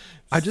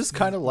 I just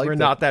kind of like we're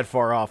not that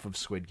far off of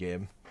Squid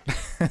Game.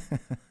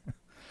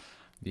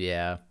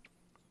 Yeah,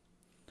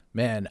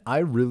 man, I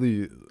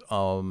really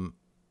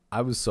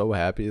I was so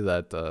happy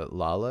that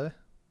Lala,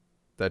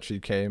 that she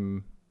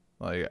came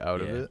like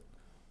out of it.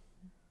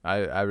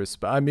 I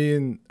respect. I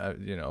mean,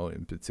 you know,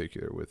 in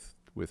particular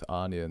with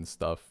Anya and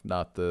stuff,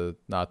 not the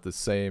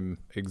same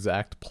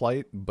exact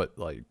plight, but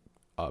like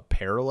a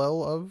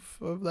parallel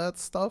of that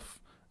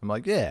stuff. I'm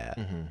like,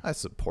 I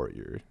support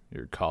your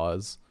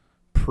cause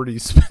pretty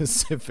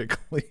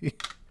specifically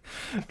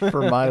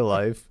for my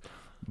life.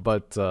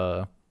 But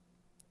God,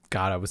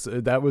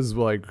 that was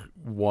like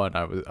one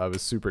I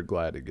was super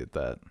glad to get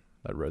that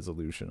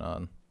resolution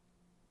on.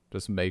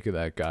 Just making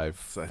that guy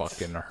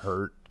fucking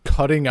hurt,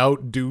 cutting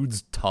out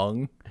dude's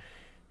tongue.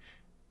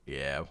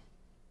 Yeah,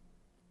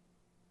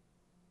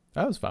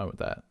 I was fine with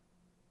that.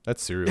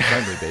 That's cereal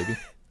friendly, baby.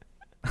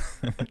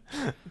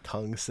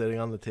 Tongue sitting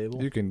on the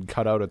table. You can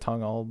cut out a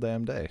tongue all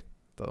damn day.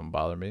 Doesn't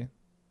bother me,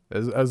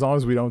 as long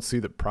as we don't see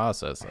the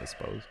process, I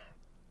suppose.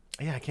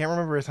 Yeah, I can't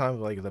remember a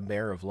time like the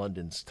mayor of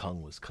London's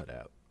tongue was cut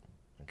out.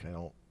 Like, I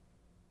don't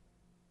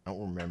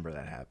remember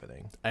that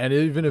happening. And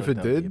even if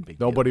it did,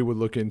 nobody would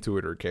look into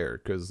it or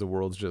care, because the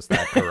world's just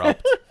that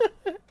corrupt.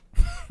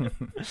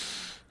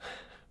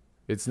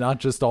 It's not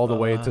just all the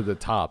way to the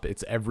top.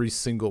 It's every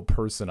single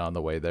person on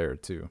the way there,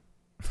 too.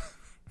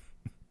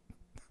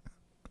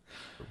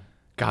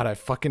 God, I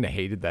fucking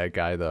hated that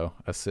guy, though.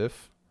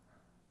 Asif.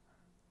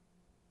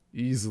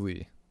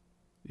 Easily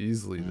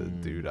the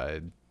dude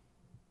I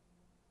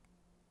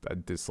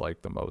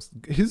dislike the most.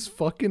 His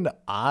fucking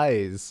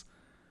eyes.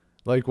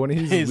 Like, when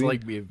he's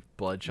like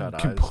bloodshot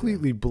eyes.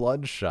 Completely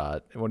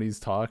bloodshot when he's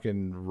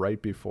talking right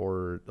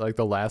before, like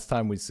the last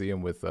time we see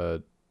him with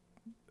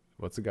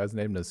what's the guy's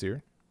name?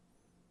 Nasir,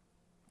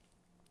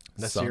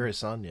 his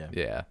son, yeah.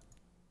 Yeah.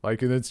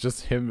 Like, and it's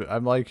just him.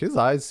 I'm like, his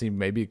eyes seem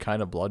maybe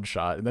kind of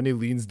bloodshot, and then he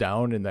leans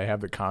down and they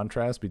have the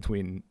contrast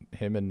between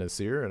him and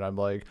Nasir, and I'm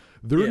like,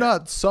 they're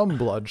not some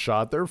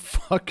bloodshot, they're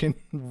fucking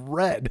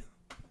red.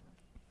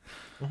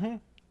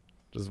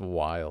 Just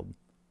wild.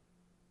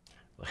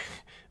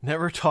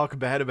 Never talk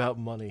bad about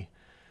money.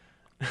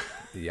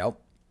 Yep.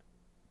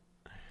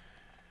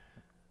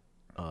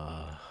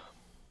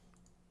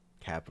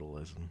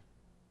 Capitalism.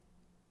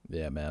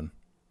 Yeah, man.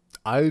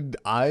 I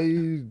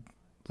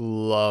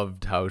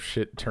loved how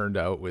shit turned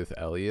out with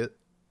Elliot.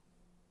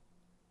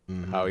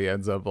 How he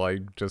ends up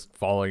like just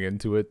falling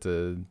into it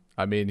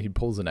I mean, he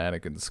pulls an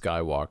Anakin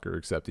Skywalker,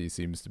 except he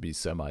seems to be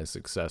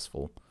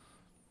semi-successful.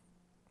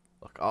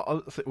 Look,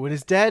 when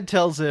his dad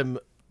tells him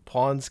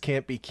pawns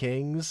can't be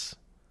kings,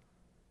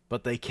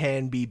 but they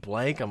can be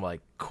blank, I'm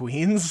like,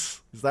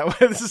 queens? Is that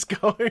where this is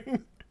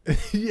going?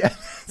 Yeah,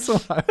 that's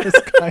what I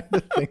was kind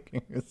of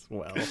thinking as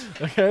well.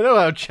 Like, I know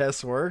how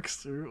chess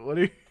works. What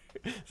are you?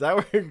 Is that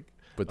where?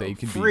 But they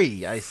can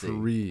free. Be I see.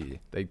 Free.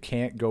 They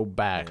can't go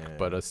back. Yeah.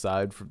 But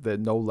aside from that,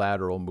 no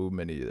lateral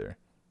movement either.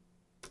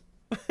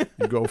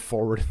 You go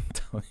forward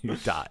until you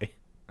die.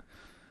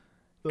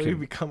 So you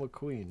become a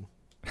queen.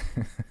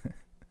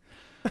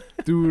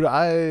 Dude,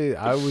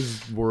 I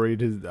was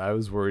worried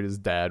his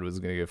dad was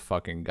gonna get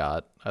fucking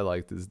got. I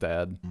liked his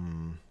dad.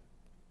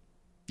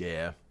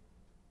 Yeah.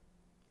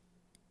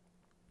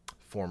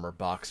 Former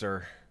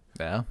boxer.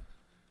 Yeah.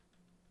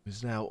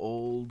 Who's now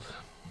old.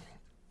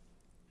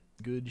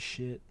 Good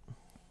shit.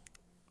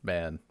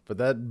 Man, but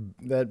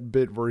that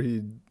bit where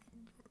he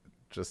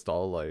just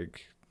all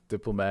like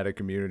diplomatic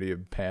immunity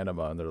of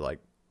Panama, and they're like,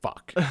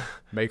 fuck.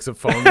 Makes a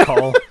phone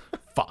call.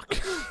 Fuck.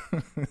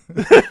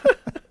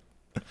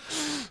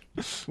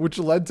 Which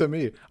led to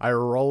me. I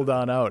rolled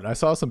on out and I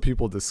saw some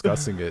people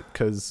discussing it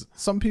because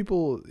some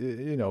people,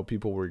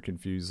 people were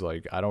confused.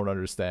 Like, I don't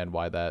understand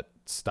why that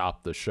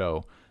stopped the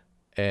show.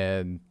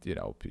 And,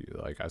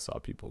 like I saw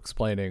people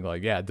explaining,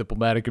 like, yeah,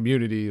 diplomatic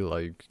immunity,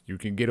 like you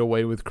can get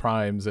away with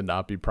crimes and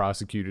not be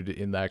prosecuted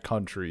in that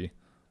country.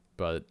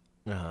 But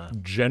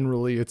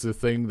generally it's a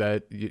thing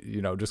that,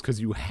 just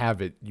because you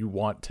have it, you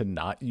want to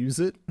not use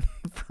it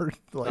for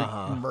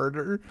like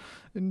murder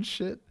and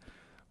shit.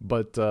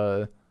 But,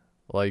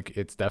 like,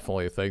 it's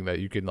definitely a thing that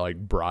you can like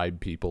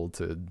bribe people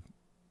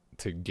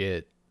to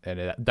get,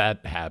 and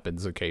that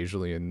happens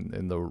occasionally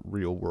in the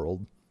real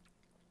world.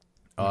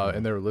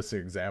 And they were listing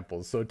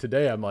examples. So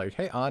today I'm like,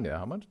 hey Anya,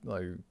 how much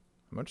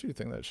do you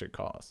think that shit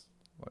costs?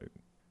 Like,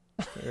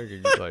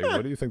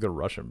 what do you think the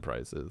Russian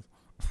price is?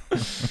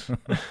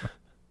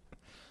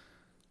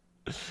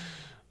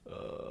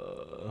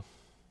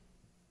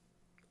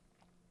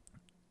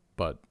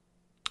 But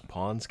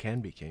pawns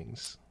can be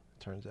kings,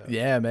 turns out.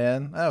 Yeah,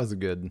 man, that was a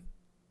good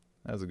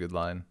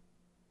line.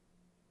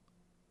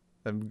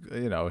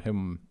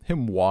 And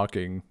him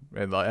walking,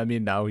 and I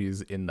mean now he's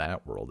in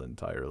that world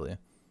entirely.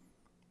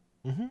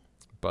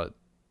 But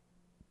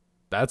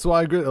that's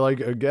why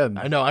again,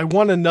 I know I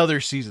want another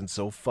season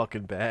so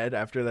fucking bad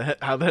after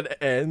that, how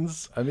that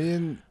ends. I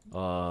mean,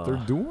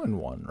 they're doing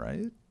one,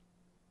 right?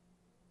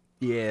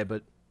 Yeah,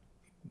 but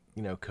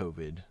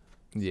COVID.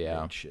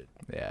 Yeah. Shit.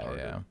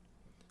 Yeah.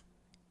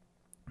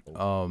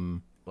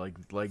 Like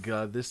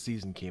this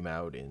season came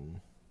out in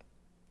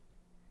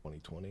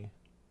 2020.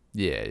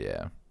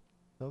 Yeah.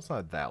 That's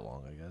not that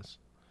long, I guess.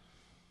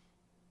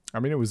 I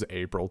mean, it was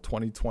April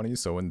 2020,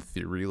 so in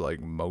theory, like,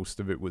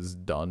 most of it was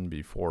done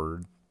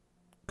before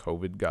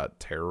COVID got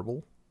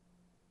terrible.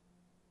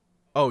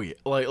 Oh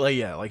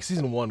yeah, like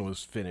season 1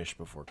 was finished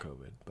before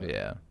COVID. But.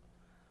 Yeah.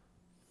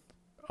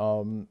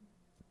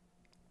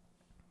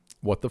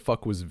 What the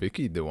fuck was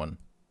Vicky doing?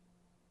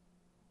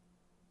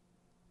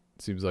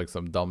 Seems like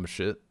some dumb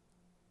shit.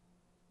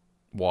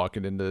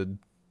 Walking into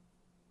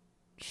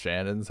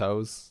Shannon's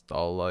house,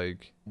 all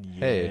like,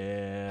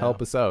 hey,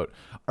 help us out.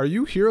 Are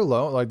you here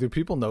alone? Like, do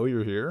people know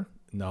you're here?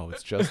 No,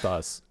 it's just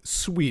us.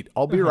 Sweet,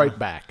 I'll be right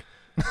back.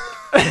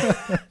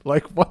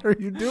 Like, what are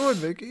you doing,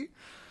 Vicky?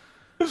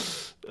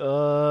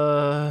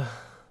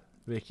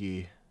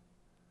 Vicky.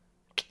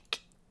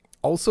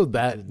 Also,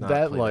 that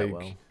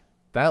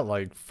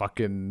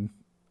fucking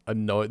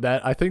annoyed.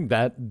 That I think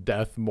that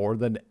death more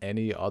than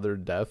any other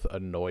death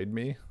annoyed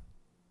me.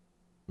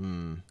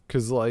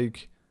 Cause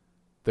like.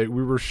 We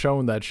were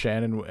shown that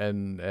Shannon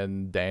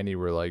and Danny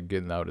were like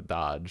getting out of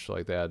Dodge.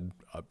 Like they had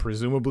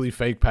presumably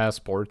fake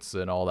passports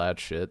and all that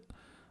shit.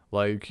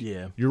 Like,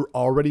 yeah, you're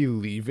already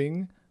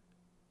leaving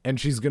and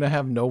she's going to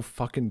have no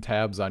fucking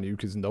tabs on you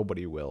because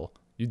nobody will.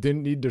 You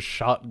didn't need to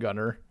shotgun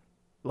her.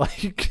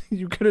 Like,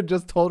 you could have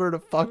just told her to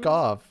fuck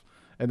off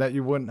and that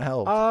you wouldn't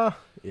help.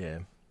 Yeah.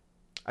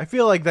 I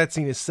feel like that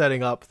scene is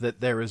setting up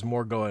that there is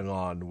more going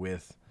on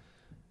with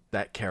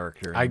that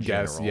character in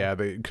guess, general. yeah,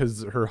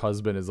 because her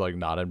husband is like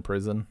not in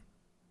prison,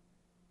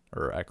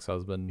 or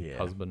ex-husband,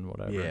 husband,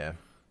 whatever. Yeah,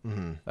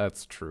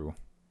 that's true.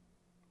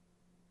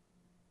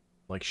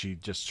 Like she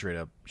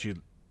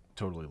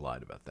totally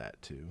lied about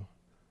that too.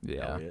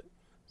 Yeah. Elliot.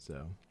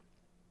 So,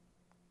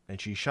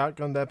 and she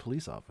shotgunned that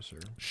police officer.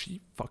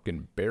 She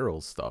fucking barrel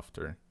stuffed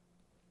her.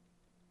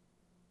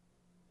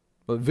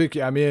 But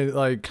Vicky, I mean,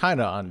 like, kind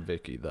of on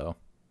Vicky though.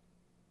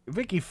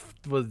 Vicky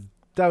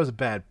that was a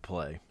bad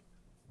play.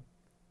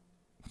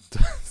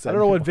 I don't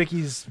know what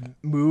Vicky's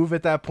move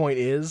at that point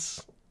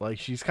is. Like,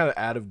 she's kind of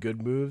out of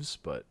good moves,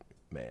 but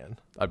man.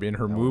 I mean,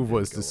 her move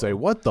was to say,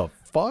 "What the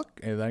fuck?"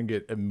 and then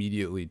get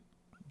immediately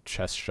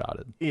chest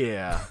shotted.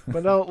 Yeah,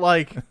 but no,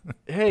 like,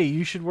 hey,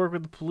 you should work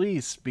with the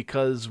police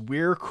because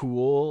we're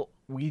cool.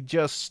 We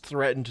just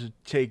threatened to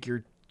take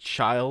your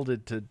child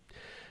into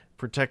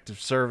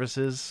protective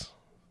services.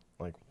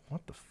 Like,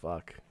 what the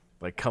fuck?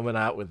 Like, coming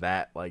out with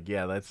that, like,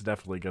 yeah, that's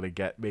definitely gonna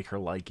make her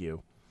like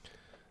you.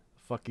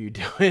 Fuck are you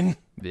doing?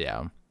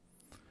 Yeah.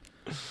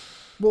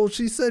 Well,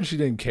 she said she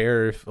didn't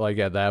care if, like,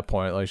 at that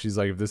point, like, she's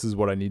like, if this is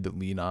what I need to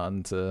lean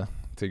on to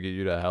get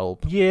you to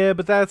help. Yeah,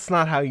 but that's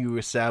not how you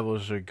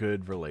establish a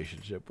good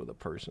relationship with a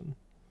person.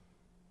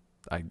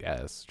 I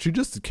guess. She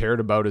just cared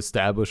about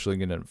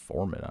establishing an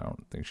informant. I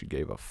don't think she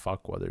gave a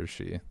fuck whether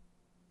she...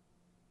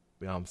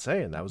 Yeah, I'm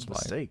saying that was a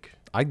mistake.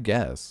 I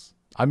guess.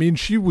 I mean,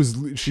 she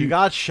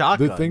got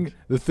shotgunned.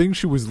 The thing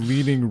she was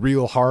leaning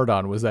real hard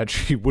on was that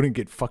she wouldn't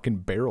get fucking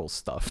barrel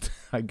stuffed,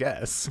 I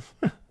guess.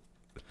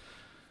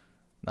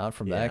 Not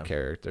from that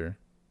character.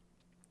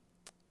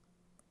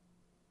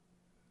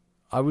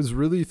 I was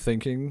really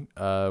thinking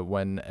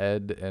when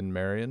Ed and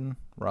Marion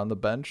were on the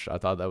bench, I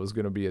thought that was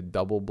going to be a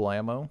double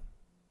blammo.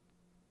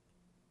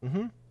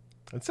 It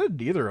said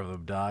neither of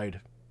them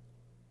died.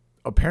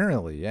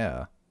 Apparently,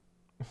 yeah.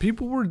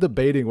 People were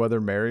debating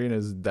whether Marion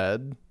is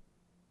dead.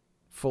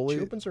 Fully.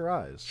 She opens her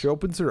eyes. She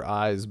opens her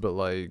eyes, but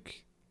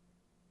like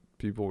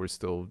people were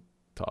still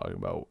talking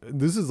about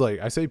this is like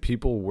I say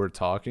people were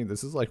talking.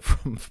 This is like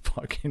from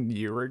fucking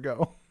year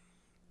ago.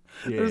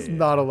 There's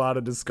not a lot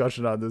of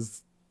discussion on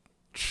this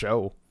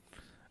show.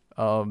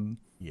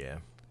 Yeah.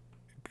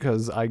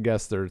 Because I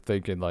guess they're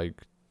thinking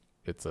like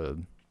it's a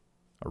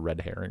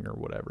red herring or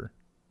whatever.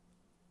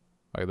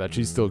 Like that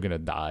she's still gonna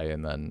die,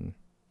 and then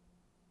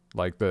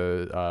like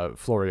the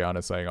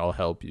Floriana saying I'll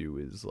help you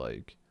is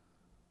like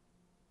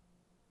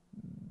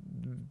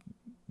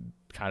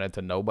kind of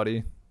to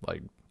nobody,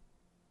 like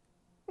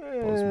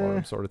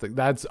postmortem sort of thing.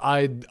 That's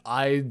I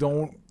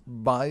don't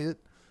buy it.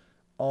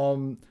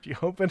 She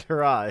opened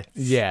her eyes.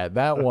 Yeah,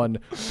 that one.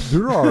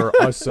 There are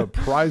a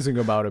surprising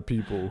amount of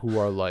people who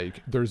are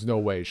like, there's no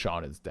way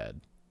Sean is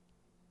dead.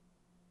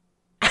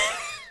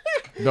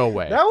 No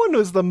way. That one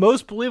was the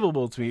most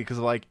believable to me because,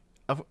 like,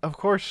 of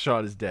course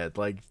Sean is dead.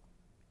 Like,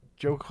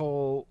 Joe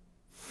Cole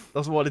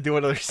doesn't want to do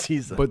another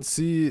season. But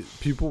see,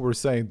 people were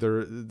saying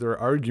their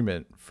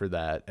argument for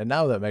that, and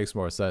now that makes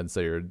more sense.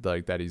 That you're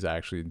like that he's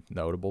actually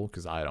notable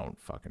because I don't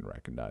fucking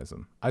recognize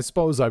him. I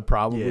suppose I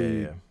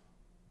probably. Yeah.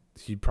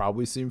 He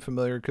probably seemed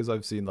familiar because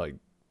I've seen like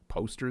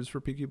posters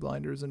for Peaky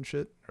Blinders and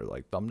shit, or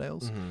like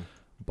thumbnails.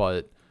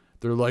 But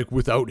they're like,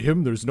 without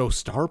him, there's no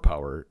star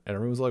power, and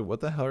everyone's like, "What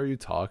the hell are you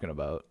talking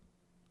about?"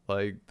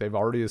 Like they've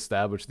already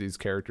established these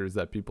characters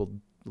that people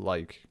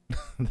like.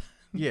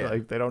 Yeah,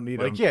 like they don't need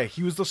like him. yeah,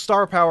 he was the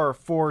star power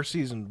for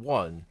season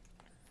 1.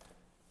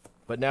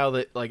 But now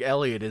that like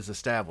Elliot is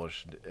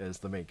established as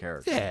the main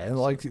character. Yeah, and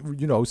like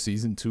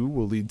season 2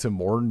 will lead to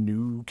more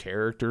new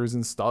characters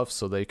and stuff,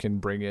 so they can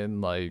bring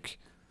in like.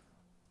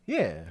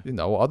 Yeah.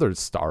 Other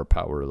star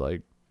power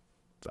like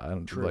I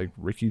don't True. like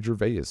Ricky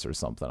Gervais or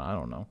something. I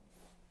don't know.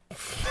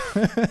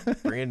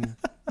 Bring in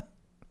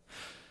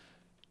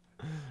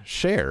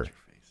Cher.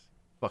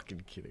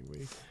 fucking kidding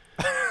me.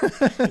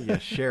 Yeah,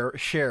 Cher.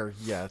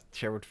 Yeah,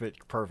 Cher would fit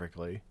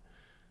perfectly.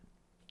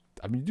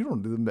 I mean, you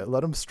don't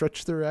let them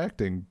stretch their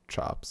acting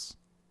chops.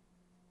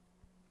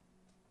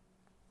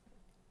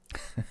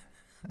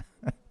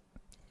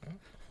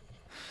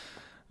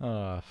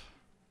 But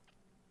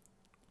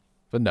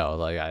no,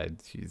 like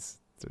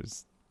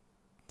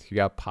he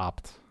got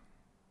popped.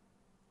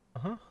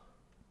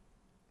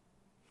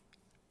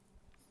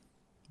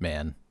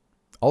 Man.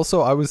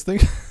 Also, I was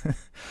thinking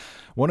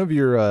one of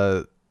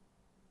the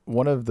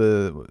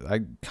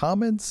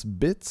comments,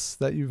 bits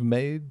that you've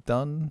made,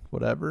 done,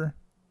 whatever,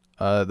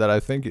 that I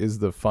think is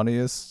the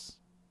funniest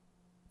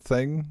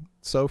thing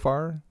so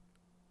far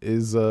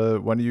is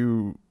when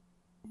you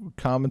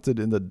commented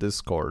in the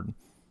Discord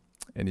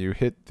and you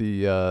hit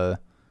the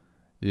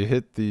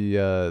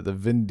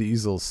Vin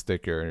Diesel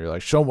sticker and you're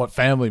like, show 'em what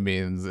family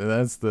means, and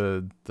that's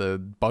the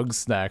Bug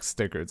Snack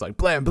sticker. It's like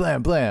blam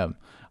blam blam.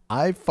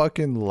 I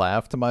fucking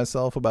laugh to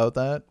myself about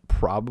that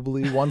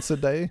probably once a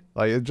day.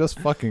 Like it just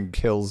fucking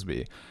kills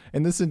me.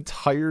 In this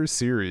entire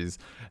series,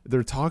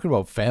 they're talking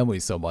about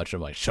family so much.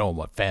 I'm like, show 'em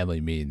what family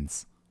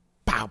means.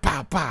 Pow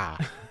pow pow.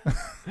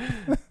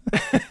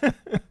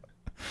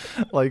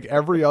 Like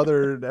every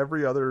other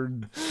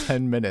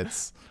 10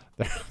 minutes,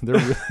 they're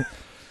really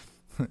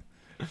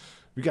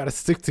we gotta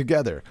stick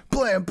together.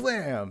 Blam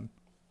blam.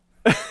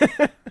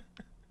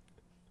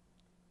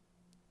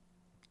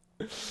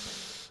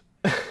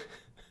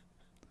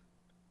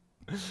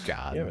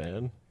 God. Yeah,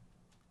 man.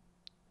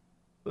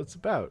 What's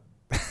about?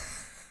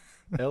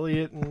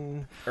 Elliot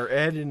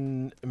Ed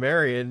and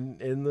Marion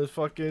in the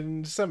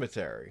fucking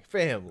cemetery.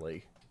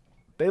 Family.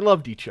 They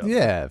loved each other.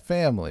 Yeah,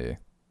 family.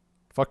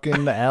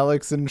 Fucking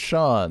Alex and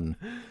Sean.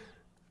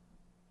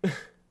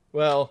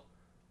 Well,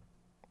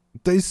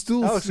 they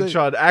still Alex and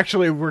Sean,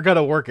 actually, we're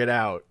gonna work it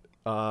out.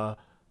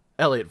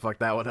 Elliot fucked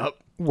that one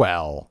up.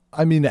 Well,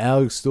 I mean,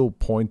 Alex still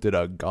pointed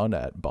a gun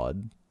at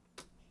Bud.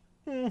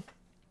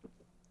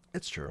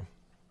 It's true.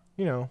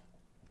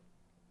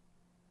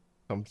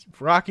 Some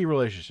rocky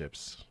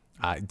relationships.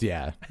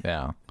 Yeah.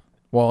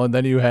 Well, and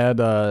then you had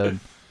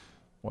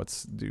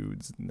what's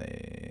dude's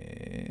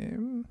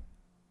name?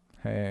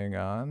 Hang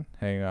on,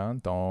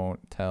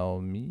 don't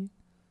tell me.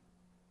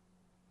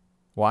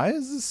 Why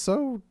is this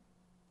so?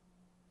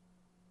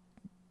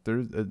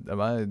 There's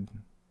am I?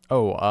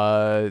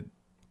 Oh,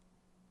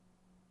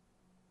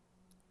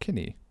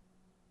 Kenny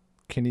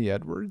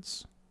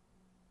Edwards.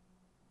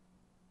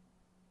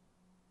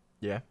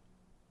 Yeah.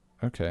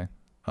 Okay.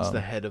 He's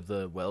the head of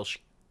the Welsh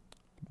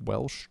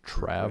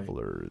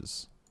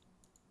Travelers.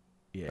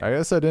 Yeah. I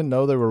guess I didn't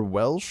know they were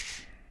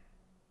Welsh.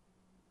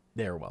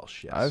 They're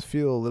Welsh, yes. I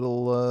feel a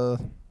little,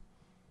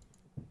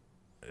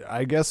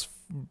 I guess,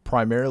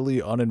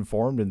 primarily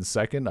uninformed. And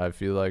second, I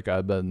feel like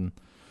I've been,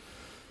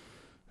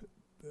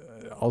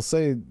 I'll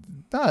say,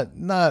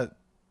 not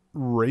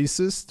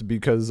racist,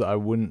 because I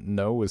wouldn't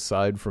know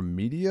aside from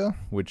media,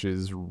 which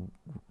is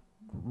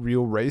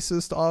real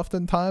racist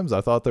oftentimes. I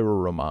thought they were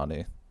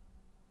Romani.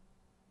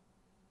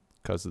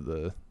 Because of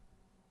the...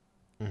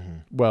 Mm-hmm.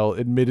 Well,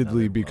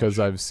 admittedly, because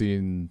I've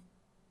seen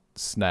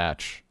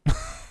Snatch.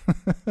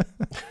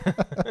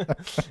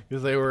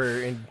 Because they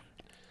were in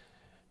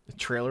the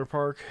trailer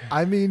park.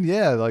 I mean,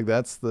 yeah, like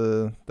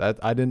that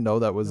I didn't know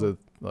that was a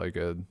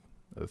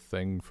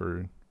thing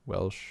for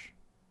Welsh,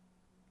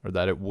 or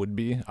that it would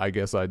be. I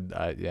guess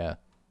yeah.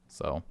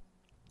 So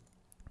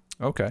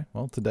Okay,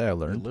 well, today I You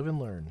learned. live and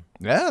learn.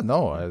 Yeah,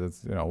 no,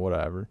 it's,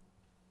 whatever.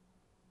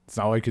 It's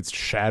not like it's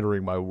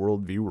shattering my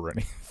worldview or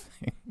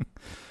anything.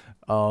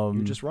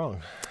 You're just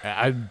wrong.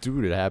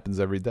 Dude, it happens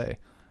every day.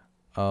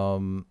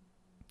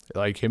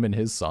 Like him and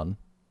his son,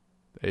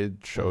 it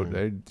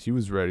showed he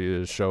was ready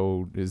to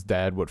show his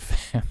dad what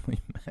family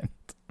meant.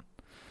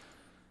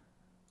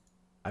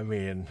 I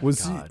mean,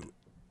 Was God.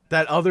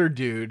 That other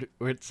dude,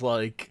 it's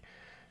like,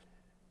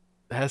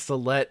 has to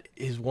let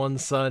his one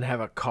son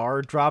have a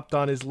car dropped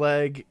on his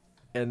leg,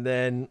 and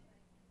then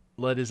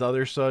let his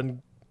other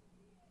son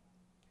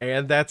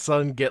and that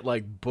son get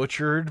like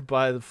butchered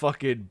by the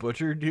fucking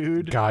butcher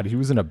dude. God, he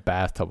was in a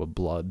bathtub of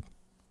blood.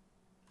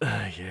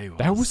 Yeah, he was.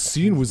 That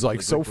scene was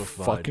like so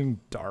liquefied. fucking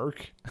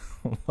dark.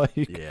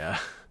 Like Yeah.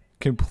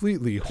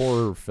 completely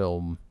horror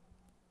film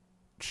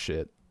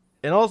shit.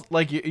 And also,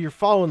 like, you're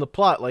following the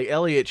plot. Like,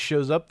 Elliot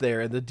shows up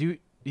there, and the dude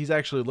he's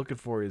actually looking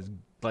for is,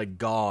 like,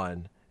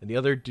 gone. And the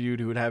other dude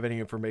who would have any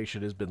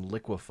information has been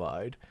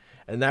liquefied.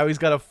 And now he's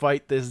got to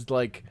fight this,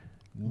 like,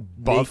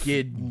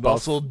 naked,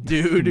 muscled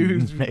dude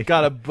who's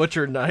got a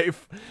butcher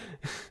knife.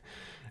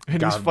 And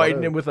God, he's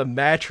fighting him with a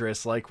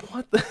mattress. Like,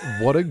 what the?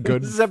 What a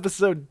good... This is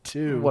episode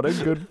 2. What a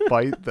good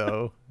fight,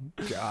 though.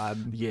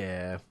 God.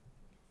 Yeah.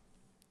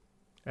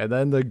 And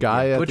then the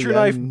guy at butcher the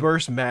knife end...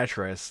 burst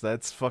mattress.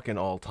 That's fucking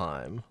all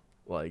time.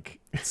 Like,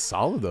 It's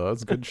solid, though.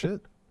 That's good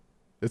shit.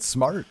 It's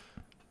smart.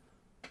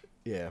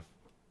 yeah.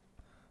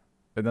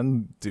 And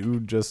then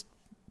dude just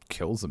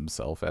kills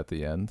himself at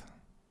the end.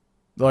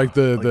 Like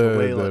the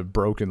way, the like-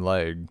 broken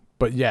leg.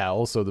 But yeah,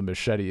 also the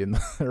machete in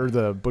or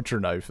the butcher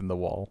knife in the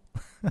wall.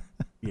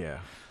 Yeah,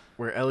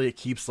 where Elliot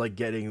keeps like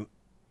getting,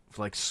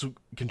 like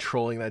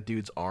controlling that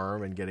dude's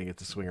arm and getting it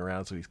to swing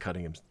around, so he's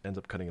ends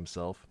up cutting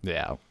himself.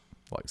 Yeah.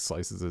 Like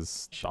slices his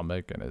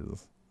stomach and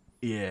his...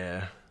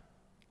 Yeah,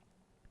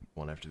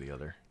 one after the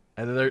other,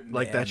 and then they're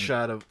like Man. that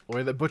shot of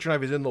where the butcher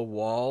knife is in the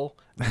wall,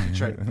 and he's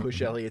trying to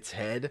push Elliot's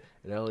head,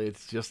 and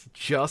Elliot's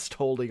just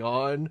holding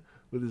on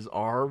with his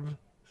arm.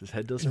 His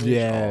head doesn't reach.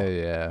 Yeah, Oh.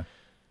 yeah.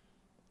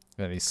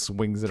 And he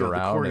swings it God,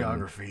 around. the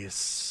and choreography is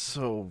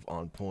so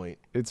on point.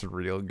 it's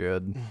real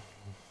good.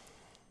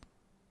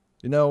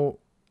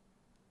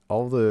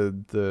 All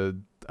the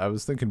I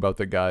was thinking about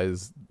the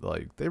guys,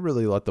 like, they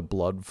really let the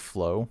blood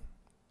flow.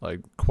 Like,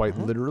 quite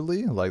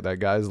literally. Like, that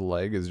guy's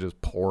leg is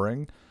just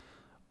pouring.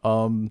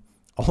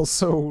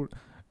 Also,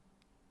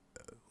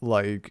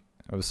 like,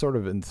 I was sort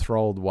of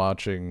enthralled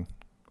watching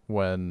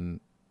when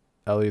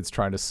Elliot's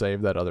trying to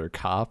save that other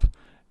cop,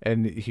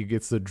 and he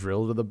gets the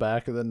drill to the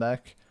back of the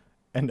neck,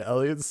 and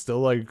Elliot's still,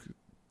 like,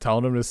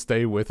 telling him to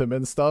stay with him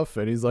and stuff,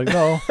 and he's like,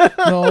 no,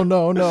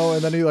 no,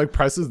 and then he, like,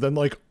 presses, then,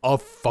 like, a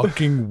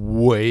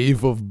fucking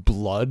wave of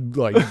blood,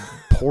 like,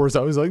 pours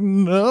out. He's like,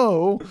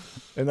 no,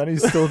 and then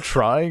he's still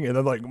trying, and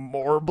then, like,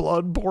 more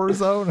blood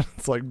pours out, and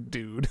it's like,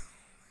 dude,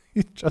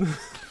 he just...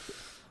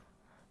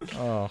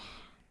 Oh,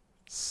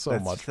 so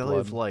That's much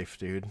Elliot's blood. life,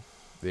 dude.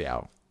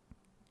 Yeah.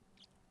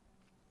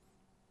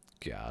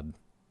 God.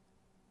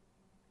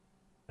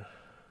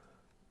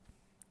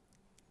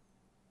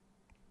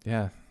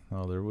 Yeah.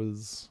 No, there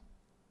was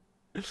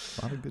a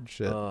lot of good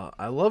shit.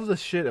 I love the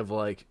shit of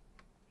like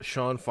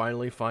Sean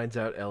finally finds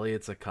out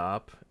Elliot's a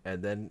cop,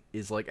 and then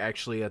is like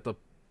actually at the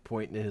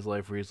point in his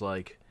life where he's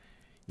like,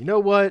 you know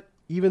what?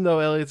 Even though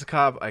Elliot's a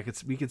cop,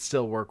 we could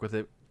still work with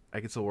it. I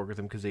could still work with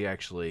him because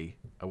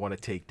I want to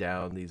take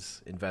down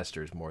these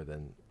investors more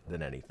than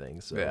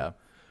anything. So Yeah.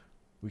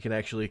 we can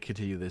actually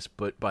continue this.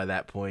 But by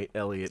that point,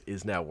 Elliot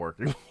is now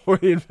working for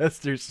the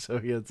investors, so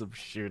he ends up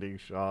shooting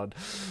Sean.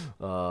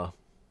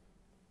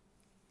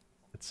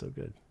 It's so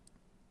good.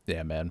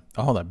 Yeah, man.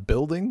 Oh, that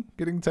building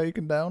getting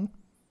taken down?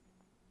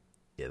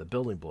 Yeah, the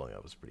building blowing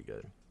up was pretty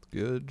good.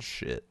 Good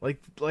shit.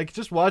 Like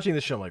just watching the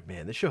show, I'm like,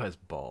 man, this show has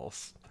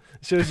balls.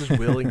 This show is just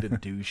willing to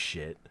do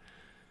shit.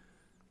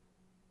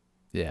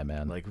 Yeah,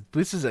 man. Like,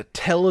 this is a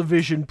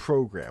television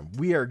program.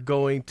 We are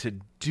going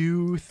to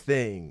do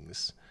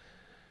things.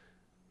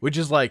 Which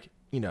is like,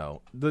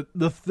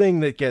 the thing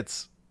that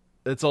gets,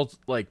 it's all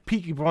like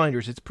Peaky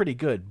Blinders, it's pretty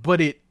good,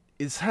 but it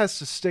has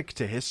to stick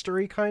to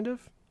history, kind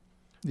of.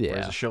 yeah.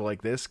 Whereas a show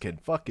like this can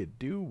fucking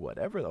do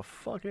whatever the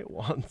fuck it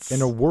wants.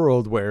 In a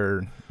world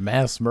where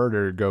mass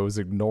murder goes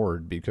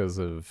ignored because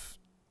of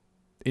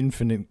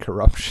infinite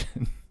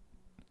corruption.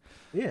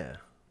 Yeah.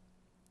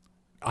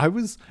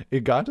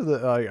 It got to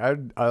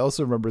the, I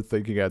also remember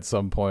thinking at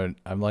some point,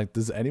 I'm like,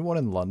 does anyone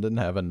in London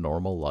have a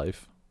normal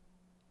life?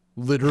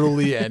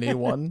 Literally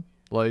anyone?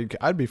 Like,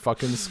 I'd be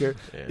fucking scared.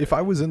 Yeah. If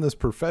I was in this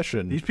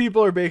profession. These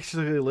people are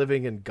basically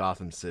living in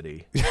Gotham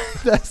City.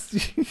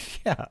 That's,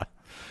 yeah.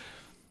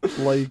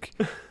 Like,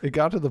 it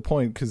got to the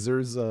point, because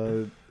there's,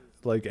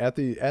 like, at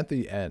the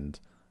end,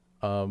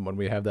 when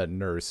we have that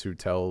nurse who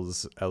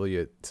tells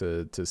Elliot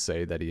to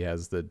say that he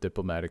has the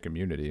diplomatic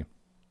immunity,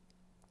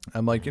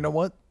 I'm like, you know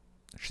what?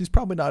 She's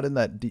probably not in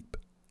that deep.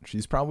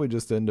 She's probably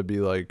just in to be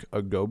like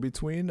a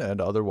go-between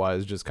and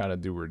otherwise just kind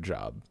of do her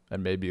job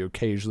and maybe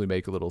occasionally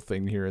make a little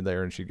thing here and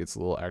there and she gets a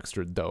little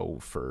extra dough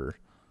for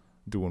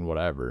doing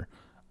whatever.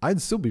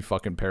 I'd still be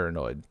fucking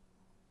paranoid.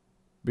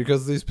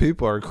 because these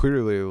people are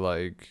clearly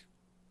like,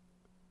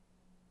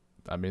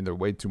 I mean, they're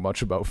way too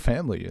much about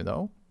family, you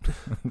know?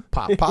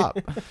 Pop, pop.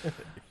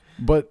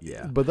 But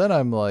Yeah. but then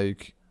I'm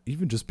like,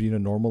 even just being a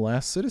normal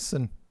ass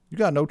citizen, you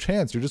got no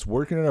chance. You're just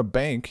working in a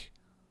bank,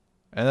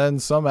 and then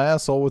some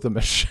asshole with a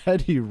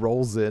machete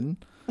rolls in.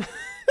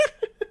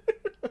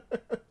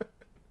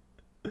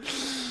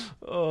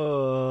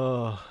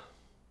 Oh,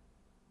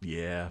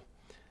 yeah.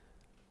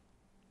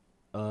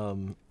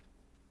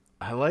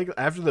 I like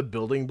after the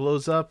building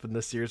blows up and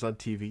the series on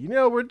TV. You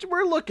know,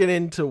 we're looking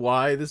into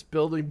why this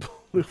building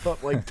blew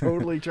up, like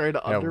totally trying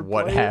to Yeah, underplay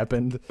what it.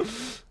 happened?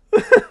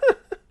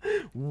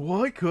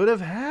 What could have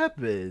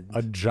happened?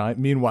 A giant.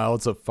 Meanwhile,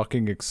 it's a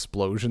fucking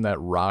explosion that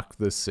rocked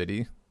the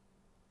city.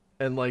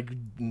 And like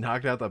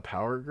knocked out the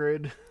power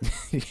grid.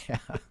 Yeah.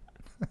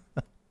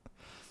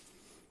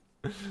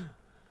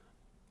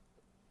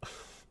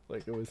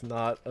 Like it was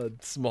not a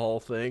small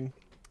thing.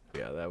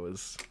 Yeah, that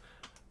was.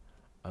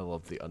 I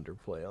love the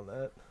underplay on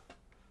that.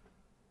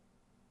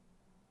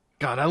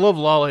 God, I love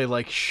Lale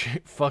like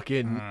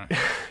fucking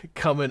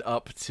coming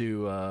up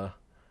to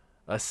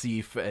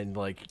Asif and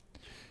like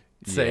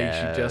saying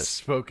she just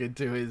spoken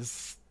to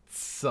his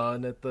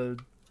son at the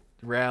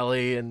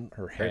rally and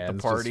Her at the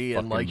hand's party just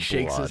and like fucking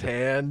shakes his blood.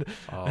 hand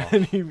Oh.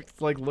 and he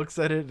like looks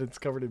at it and it's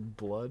covered in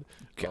blood.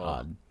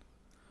 God.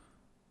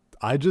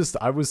 I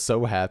was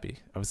so happy.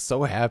 I was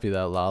so happy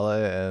that Lale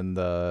and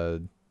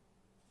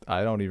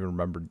I don't even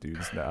remember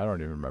dude's name. I don't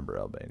even remember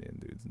Albanian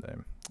dude's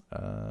name.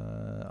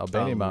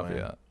 Albanian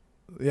Mafia.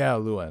 Yeah,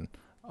 Luen.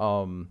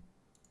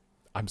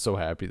 I'm so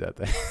happy that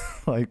they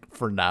like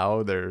for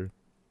now they're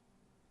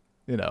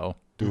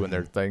doing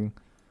their thing.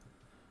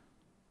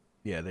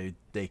 Yeah,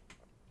 they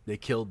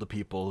killed the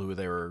people who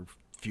they were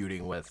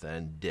feuding with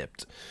and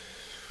dipped.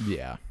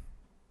 Yeah.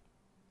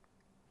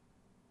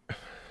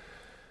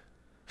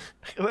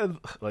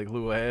 Like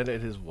Luan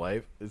and his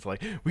wife is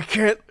like, we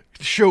can't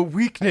show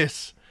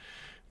weakness.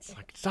 It's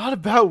like it's not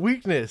about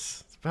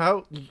weakness. It's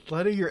about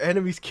letting your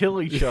enemies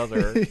kill each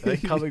other and then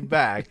coming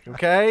back.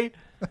 Okay.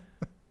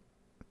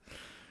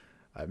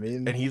 I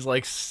mean, And he's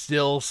like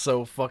still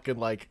so fucking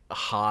like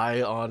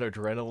high on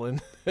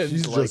adrenaline. And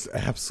she's like, just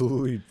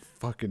absolutely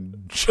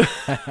fucking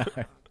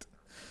jacked.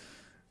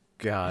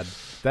 God,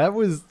 that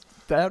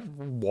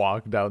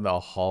walk down the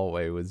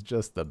hallway was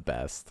just the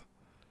best.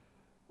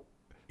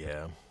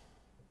 yeah,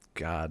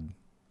 God,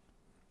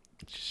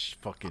 just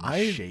fucking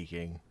I-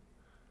 shaking.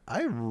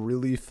 I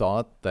really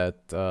thought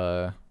that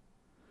that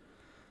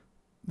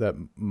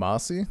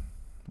Masi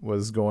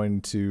was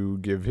going to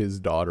give his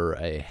daughter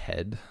a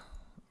head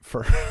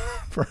for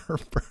for her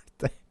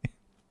birthday.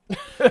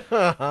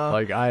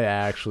 Like I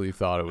actually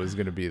thought it was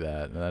gonna be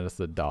that, and then it's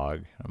the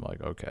dog. I'm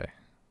like, okay,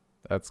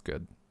 that's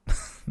good.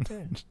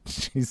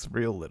 She's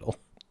real little.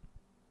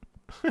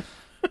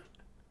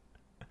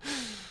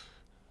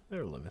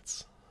 There are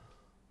limits.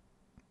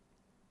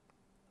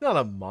 Not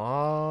a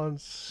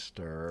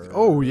monster.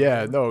 Oh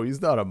yeah, no,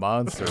 he's not a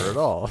monster at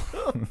all.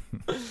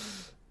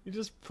 He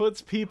just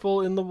puts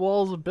people in the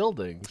walls of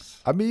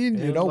buildings. I mean,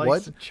 you And know likes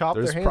what? to chop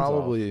There's their hands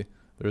off.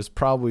 there's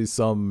probably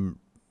some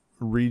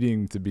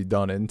reading to be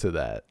done into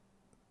that.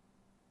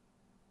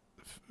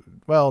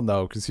 Well,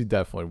 no, because he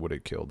definitely would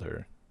have killed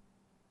her.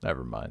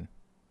 Never mind.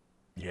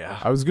 Yeah.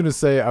 I was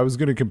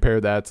gonna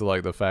compare that to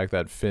like the fact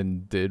that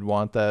Finn did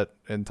want that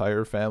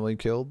entire family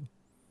killed,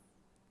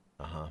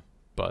 Uh-huh.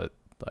 but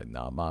like,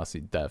 nah,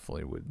 Masi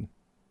definitely would.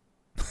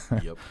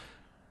 Yep.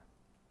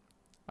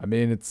 I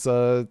mean, it's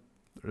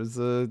there's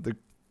the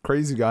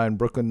crazy guy in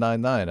Brooklyn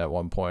Nine-Nine at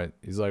one point.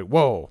 He's like,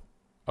 "Whoa,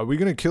 are we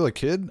gonna kill a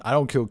kid? I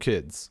don't kill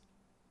kids,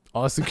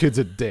 unless the kid's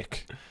a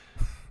dick."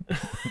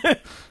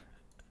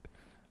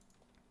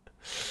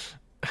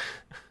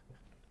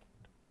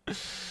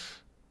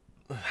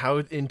 How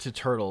into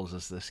turtles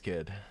is this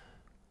kid?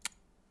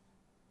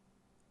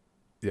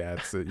 Yeah,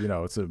 it's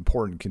it's an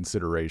important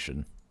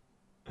consideration.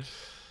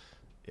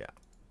 Yeah.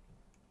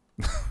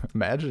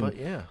 Imagine. But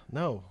yeah,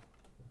 no.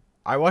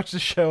 I watched the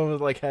show and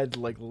like had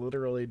like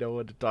literally no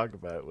one to talk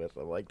about it with.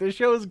 I'm like, this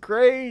show is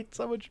great.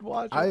 Someone should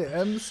watch it. I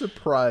am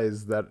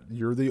surprised that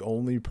you're the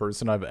only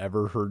person I've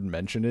ever heard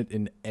mention it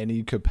in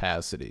any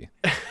capacity.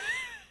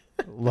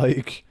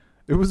 Like,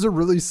 it was a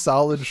really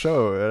solid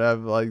show, and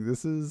I'm like,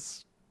 this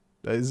is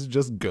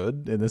just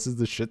good, and this is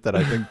the shit that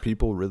I think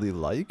people really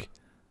like.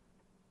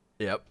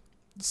 Yep.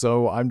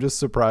 So I'm just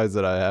surprised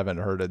that I haven't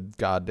heard a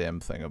goddamn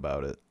thing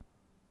about it.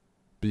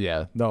 But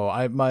yeah, no,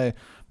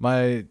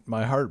 my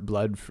heart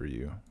bled for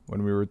you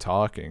when we were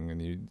talking,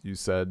 and you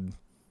said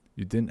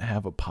you didn't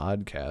have a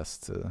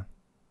podcast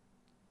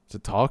to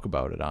talk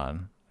about it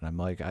on, and I'm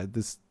like,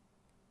 this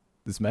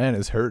man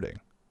is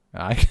hurting.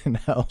 I can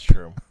help.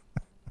 True.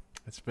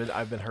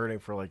 I've been hurting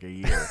for like a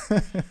year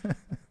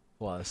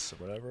plus or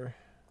whatever.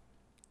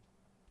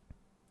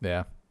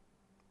 Yeah.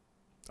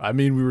 I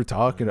mean, we were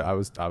talking. I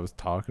was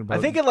talking about.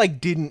 I think it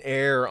like didn't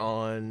air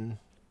on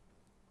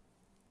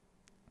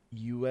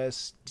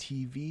US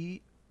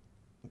TV.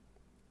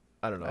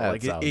 I don't know. That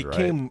Like sounds it right.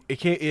 came.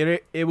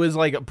 It was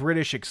like a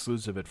British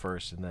exclusive at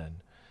first, and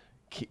then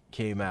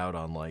came out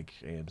on like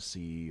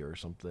AMC or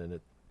something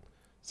at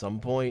some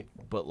point,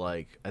 but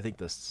like I think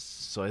the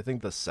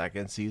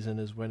second season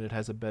is when it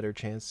has a better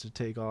chance to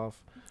take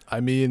off,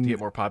 I mean, to get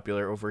more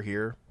popular over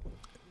here.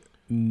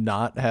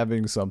 Not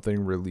having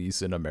something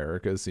release in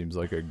America seems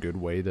like a good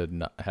way to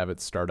not have it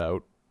start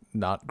out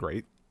not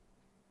great.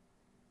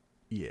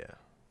 Yeah.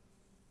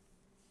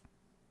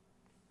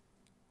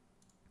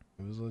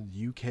 It was a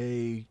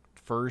UK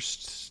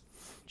first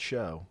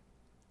show.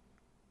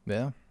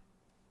 Yeah.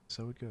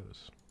 So it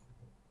goes.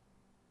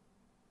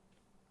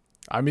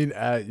 I mean,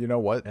 you know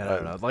what? I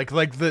don't know. Like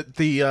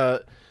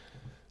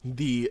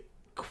the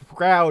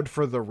crowd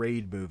for the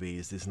Raid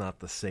movies is not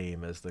the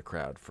same as the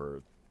crowd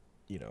for,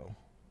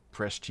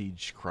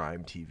 prestige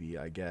crime TV,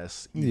 I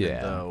guess.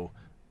 Even though,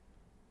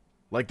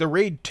 like, the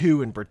Raid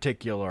 2 in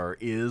particular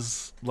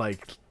is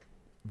like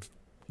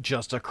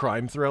just a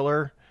crime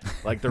thriller.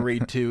 Like, the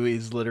Raid 2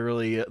 is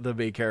literally the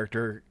main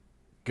character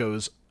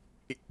goes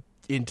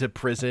into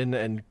prison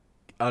and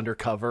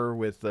undercover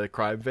with the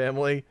crime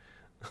family.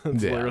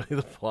 It's literally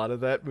the plot of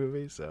that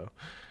movie. So,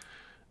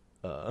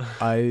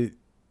 I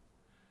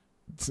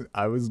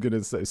was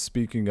gonna say,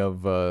 speaking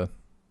of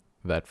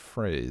that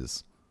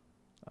phrase,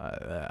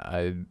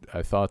 I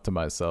thought to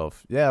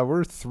myself, yeah,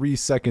 we're 3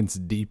 seconds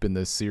deep in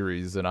this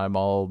series, and I'm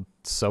all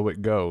so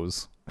it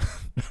goes.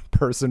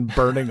 Person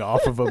burning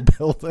off of a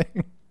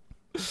building.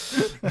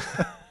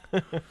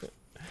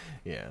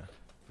 Yeah.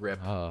 Rip.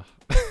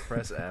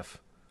 Press F.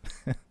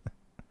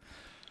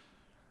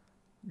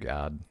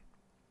 God.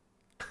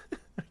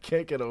 I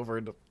can't get over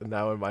it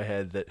now in my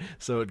head that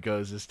So It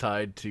Goes is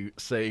tied to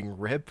saying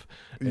rip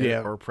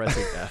or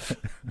pressing F.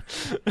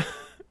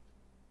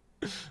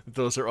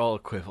 Those are all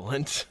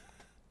equivalent.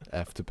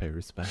 F to pay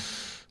respect.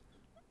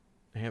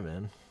 Yeah,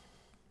 man.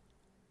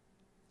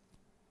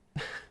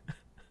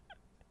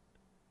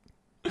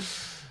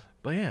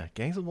 But yeah,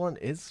 Gangs of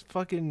London is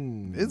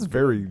fucking... It's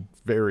very,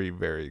 very,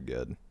 very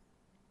good.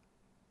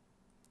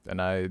 And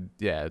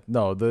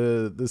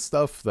the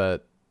stuff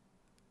that...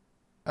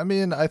 I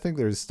mean, I think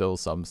there's still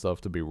some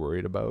stuff to be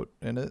worried about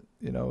in it,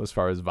 as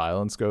far as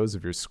violence goes,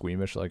 if you're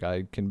squeamish like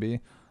I can be.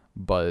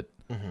 But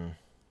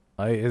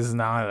it's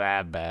not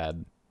that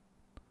bad.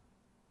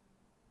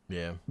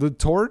 Yeah. The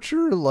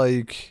torture,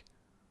 like...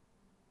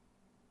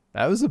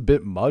 That was a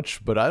bit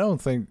much, but I don't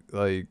think,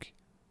 like...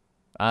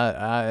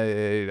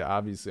 I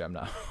obviously I'm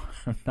not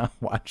I'm not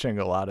watching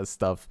a lot of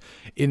stuff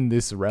in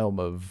this realm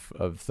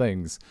of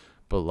things,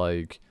 but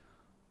like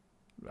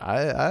I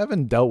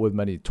haven't dealt with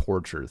many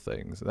torture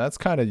things. That's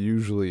kind of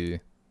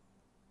usually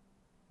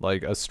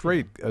like a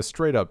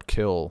straight up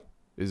kill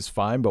is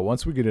fine, but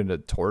once we get into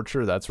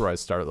torture, that's where I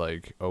start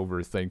like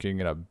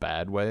overthinking in a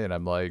bad way, and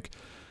I'm like,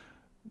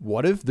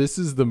 what if this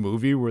is the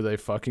movie where they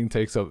fucking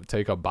take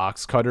a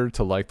box cutter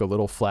to like the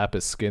little flap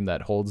of skin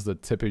that holds the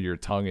tip of your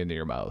tongue into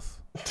your mouth?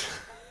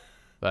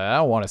 I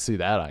don't want to see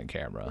that on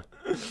camera.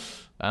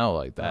 I don't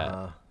like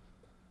that.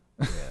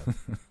 Yeah.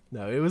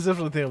 No, it was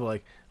definitely a thing of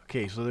like,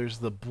 okay, so there's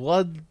the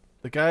blood.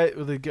 The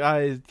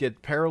guy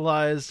get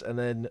paralyzed, and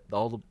then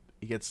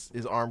he gets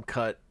his arm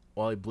cut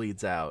while he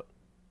bleeds out,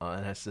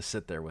 and has to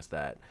sit there with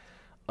that.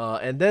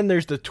 And then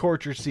there's the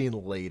torture scene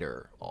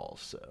later,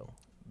 also.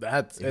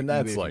 That's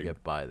like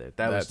get by there.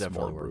 That was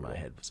definitely where my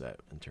head was at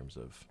in terms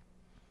of.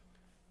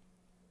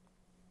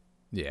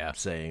 Yeah,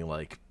 saying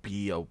like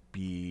be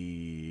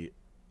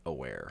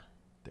aware.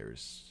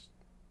 There's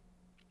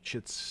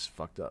shit's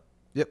fucked up.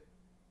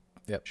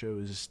 Yep. Show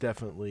is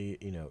definitely,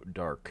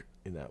 dark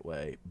in that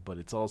way, but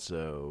it's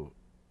also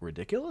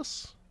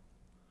ridiculous.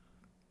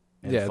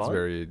 And fun. It's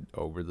very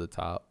over the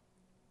top.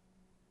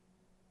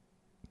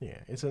 Yeah,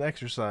 it's an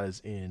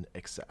exercise in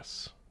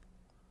excess.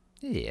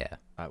 Yeah,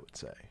 I would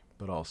say,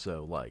 but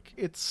also like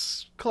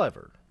it's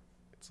clever.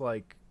 It's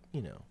like,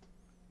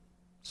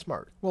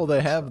 smart. Well,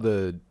 they have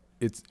it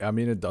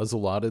does a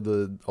lot of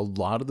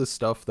the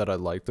stuff that I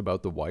liked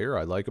about The Wire.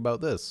 I like about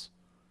this.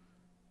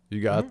 You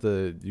got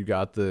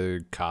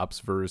the cops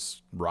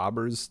versus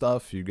robbers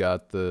stuff. You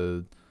got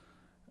the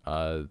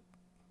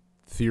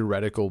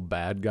theoretical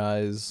bad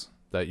guys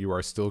that you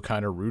are still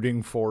kind of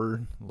rooting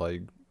for,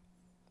 like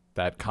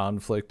that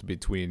conflict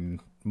between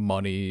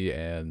money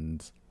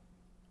and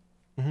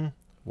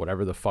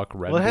whatever the fuck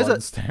red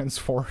blood stands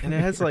for. And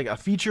it has like a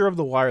feature of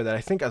The Wire that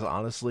I think is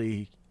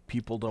honestly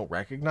people don't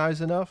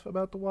recognize enough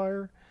about The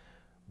Wire,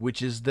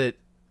 which is that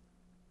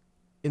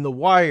in The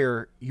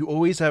Wire, you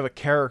always have a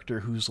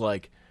character who's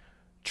like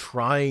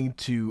trying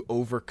to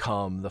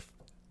overcome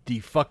the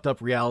fucked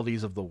up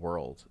realities of the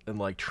world and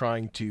like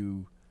trying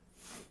to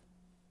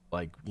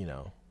like,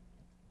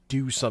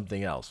 do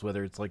something else,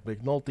 whether it's like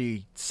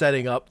McNulty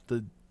setting up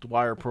the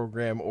Wire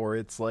program, or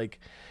it's like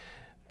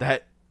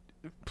that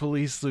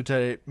police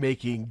lieutenant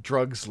making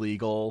drugs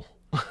legal.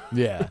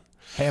 Yeah.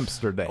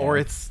 Amsterdam. Or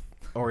it's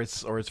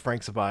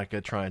Frank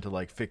Sabatka trying to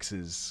like fix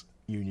his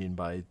union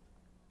by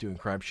doing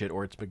crime shit,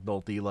 or it's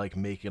McNulty like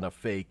making a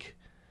fake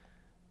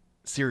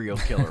serial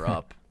killer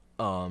up,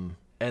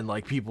 and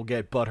like people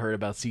get butthurt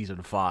about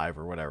season 5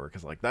 or whatever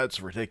because like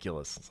that's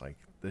ridiculous. It's like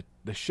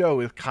the show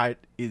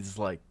is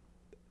like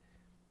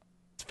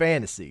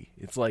fantasy.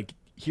 It's like,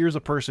 here's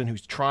a person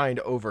who's trying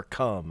to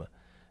overcome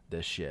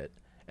this shit,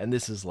 and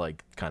this is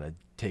like kind of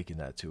taking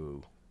that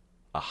to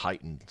a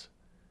heightened,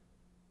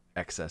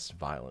 excess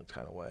violent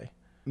kind of way.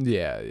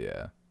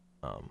 Yeah.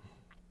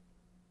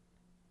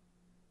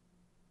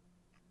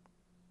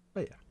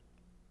 But yeah.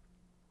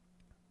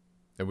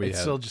 And It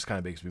still just kind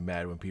of makes me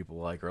mad when people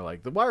are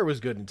like, The Wire was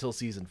good until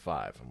season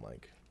 5. I'm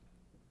like,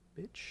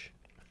 bitch.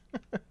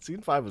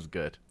 Season 5 was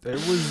good. It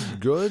was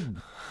good.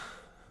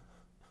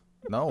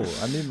 No,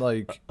 I mean,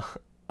 like,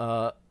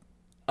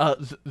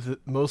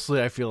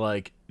 mostly I feel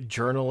like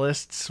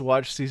journalists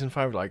watch season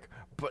 5 like,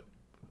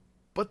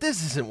 but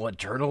this isn't what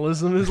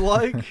journalism is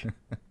like.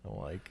 I'm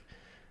like,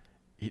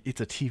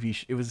 it's a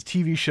TV. It was a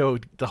TV show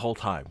the whole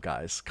time,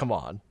 guys. Come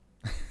on.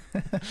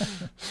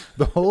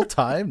 the whole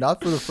time,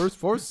 not for the first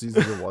 4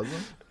 seasons, it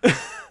wasn't.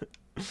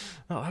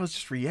 No, that was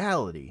just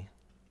reality.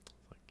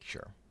 Like,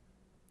 sure.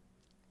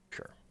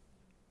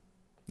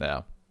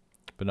 Yeah,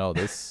 but no,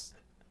 this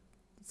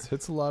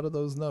hits a lot of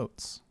those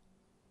notes.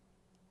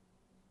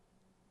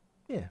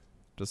 Yeah,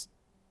 just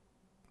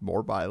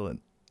more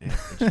violent. Yeah,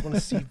 I just want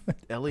to see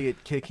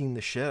Elliot kicking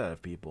the shit out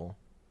of people.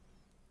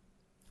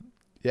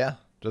 Yeah,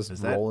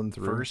 just rolling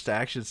through. First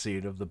action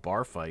scene of the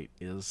bar fight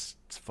is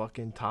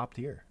fucking top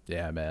tier.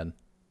 Yeah, man.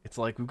 It's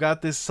like, we've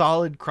got this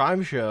solid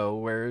crime show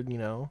where,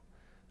 the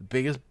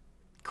biggest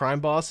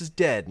crime boss is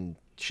dead and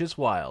shit's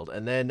wild,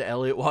 and then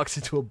Elliot walks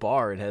into a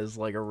bar and has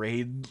like a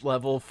raid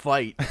level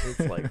fight. It's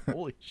like,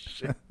 holy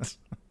shit.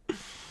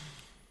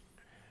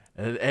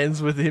 And it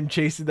ends with him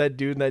chasing that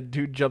dude, and that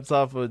dude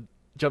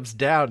jumps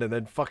down and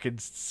then fucking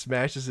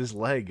smashes his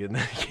leg and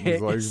then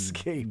can't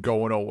escape.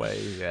 Going away,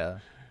 yeah.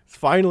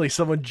 Finally,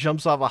 someone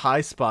jumps off a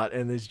high spot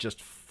and is just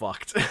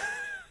fucked.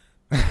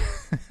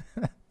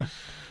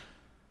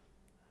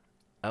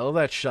 I love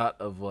that shot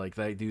of like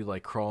that dude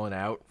like crawling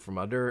out from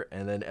under,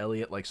 and then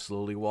Elliot like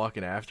slowly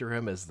walking after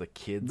him as the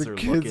kids are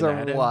looking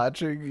at him.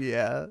 Watching,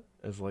 yeah.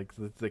 As like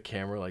the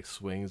camera like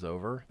swings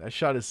over. That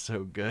shot is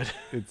so good.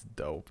 It's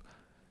dope.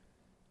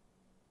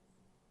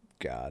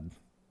 God.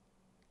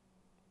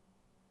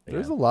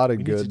 There's a lot of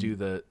we good. Need to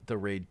do the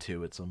Raid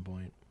 2 at some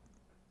point.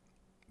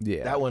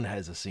 Yeah. That one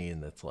has a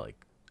scene that's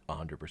like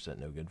 100%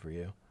 no good for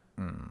you.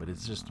 But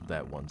it's just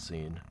that one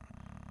scene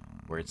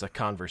where it's a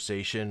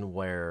conversation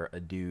where a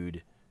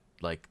dude,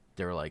 like,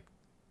 there are like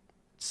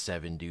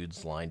 7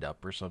 dudes lined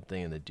up or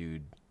something, and the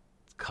dude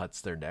cuts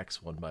their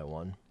necks one by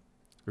one.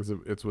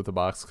 It's with a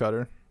box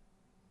cutter?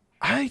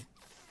 I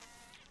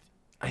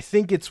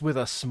think it's with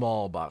a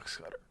small box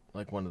cutter.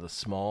 Like one of the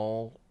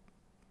small...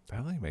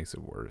 That like makes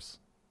it worse.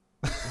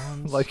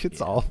 Ones? Like it's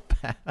all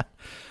bad.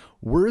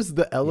 Where's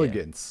the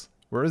elegance?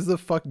 Yeah. Where's the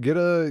fuck? Get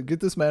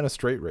this man a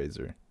straight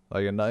razor.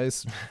 Like a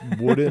nice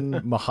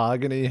wooden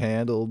mahogany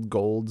handled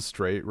gold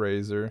straight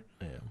razor.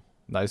 Yeah.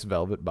 Nice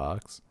velvet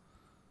box.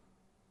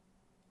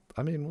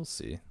 I mean, we'll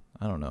see.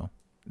 I don't know.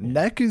 Yeah.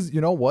 Neck is,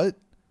 you know what?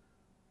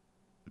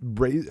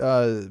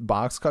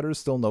 Box cutter is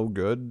still no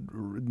good.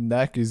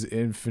 Neck is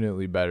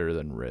infinitely better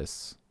than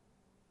wrists.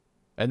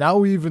 And now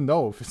we even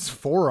know if it's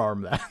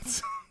forearm,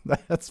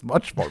 that's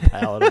much more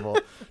palatable.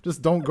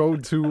 Just don't go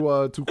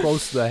too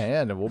close to the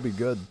hand, and we'll be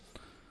good.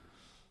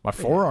 My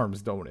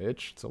forearms don't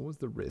itch. So was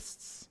the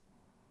wrists.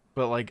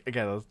 But like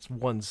again, that's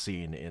one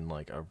scene in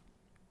like a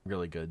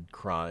really good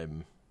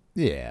crime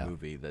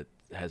movie that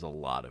has a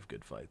lot of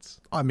good fights.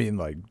 I mean,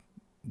 like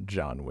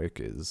John Wick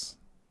is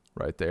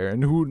right there,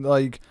 and who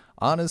like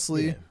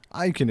honestly,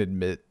 I can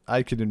admit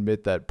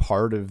that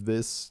part of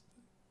this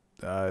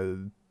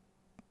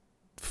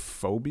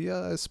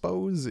phobia, I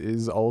suppose,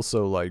 is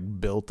also like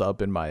built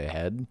up in my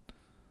head.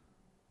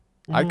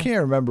 Mm-hmm. I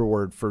can't remember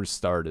where it first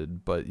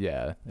started, but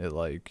yeah, it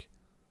like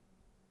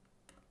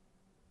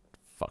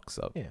fucks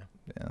up. Yeah.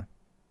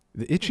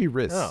 The itchy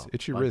wrist.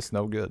 Wrist,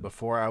 no good.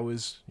 Before I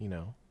was,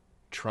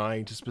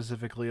 trying to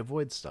specifically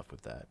avoid stuff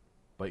with that.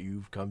 But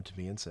you've come to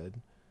me and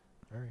said,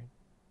 all right.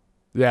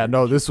 Yeah,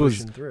 no, this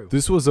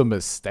was a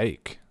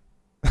mistake.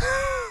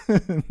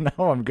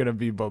 Now I'm going to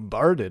be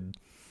bombarded.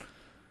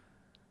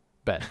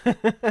 Ben,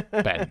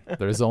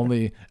 there's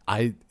only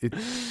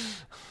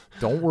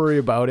don't worry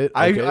about it.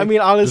 Okay? I mean,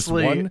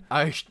 honestly,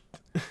 I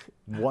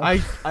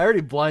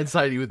already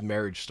blindsided you with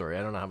Marriage Story.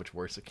 I don't know how much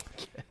worse it can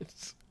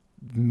get.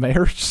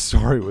 Marriage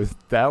Story was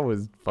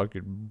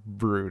fucking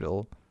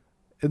brutal.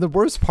 And the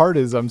worst part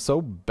is I'm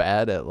so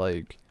bad at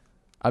like,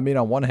 I mean,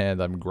 on one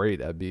hand, I'm great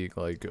at being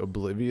like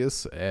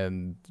oblivious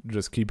and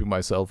just keeping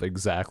myself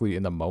exactly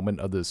in the moment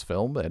of this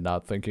film and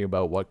not thinking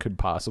about what could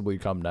possibly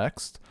come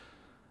next.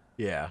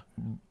 Yeah.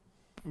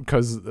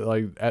 Because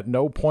like at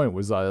no point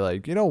was I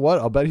like, you know what,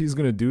 I'll bet he's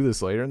gonna do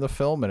this later in the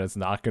film and it's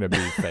not gonna be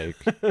fake.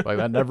 Like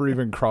that never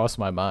even crossed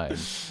my mind.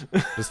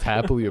 Just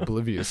happily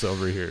oblivious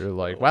over here,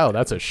 like, wow,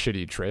 that's a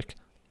shitty trick.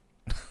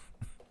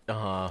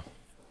 But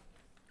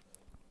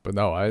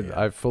no,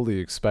 I fully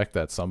expect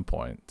at some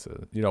point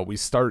to, we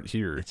start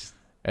here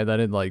and then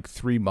in like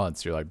 3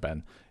 months you're like,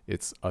 Ben,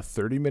 it's a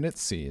 30-minute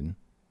scene,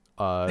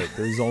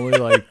 there's only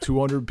like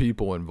 200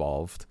 people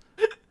involved,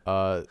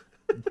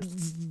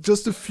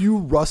 just a few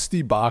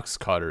rusty box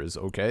cutters,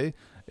 okay?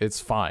 It's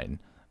fine.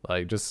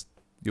 Like, just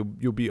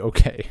you'll be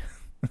okay.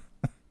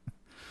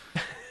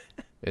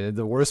 And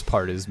the worst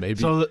part is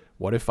maybe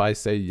what if I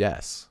say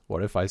yes?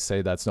 What if I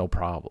say that's no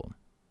problem?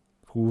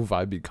 Who have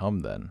I become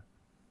then?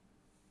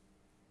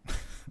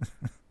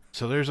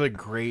 So there's a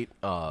great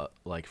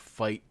like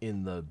fight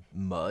in the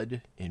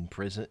mud in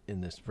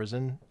this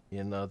prison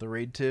in the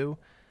Raid 2,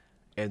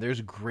 and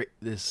there's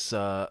this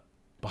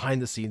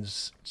behind the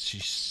scenes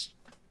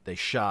they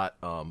shot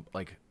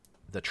like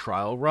the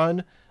trial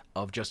run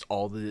of just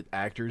all the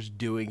actors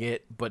doing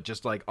it, but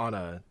just like on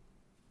a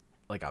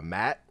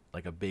mat,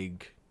 like a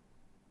big,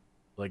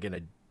 like in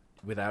a,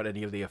 without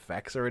any of the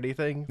effects or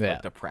anything. Yeah.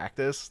 Like to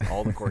practice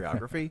all the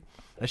choreography.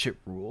 That shit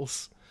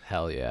rules.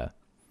 Hell yeah.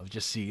 Of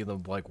just seeing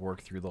them like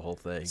work through the whole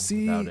thing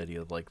without any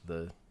of like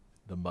the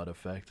mud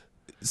effect.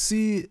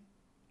 See,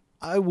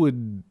 I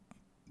don't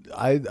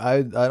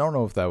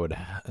know if that would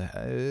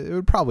it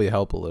would probably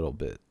help a little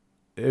bit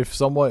if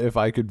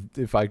I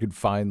could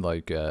find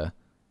like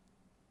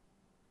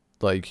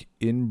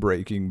in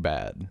Breaking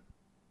Bad,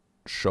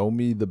 show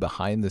me the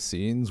behind the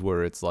scenes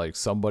where it's like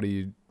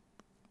somebody,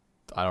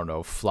 I don't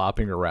know,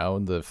 flopping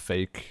around the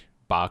fake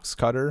box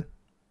cutter,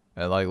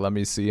 and like let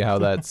me see how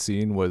that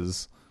scene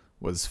was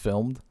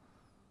filmed.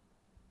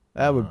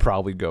 That would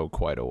probably go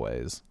quite a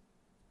ways.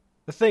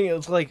 The thing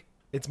is, like,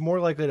 it's more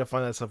likely to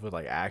find that stuff with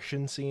like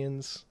action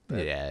scenes.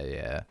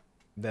 Yeah.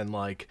 Than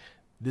like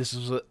this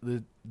is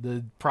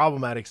the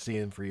problematic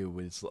scene for you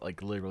was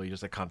like literally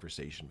just a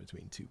conversation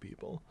between two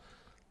people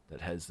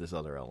that has this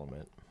other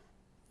element.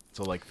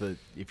 So like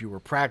if you were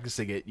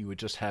practicing it, you would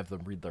just have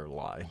them read their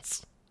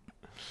lines.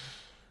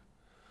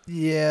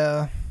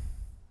 Yeah.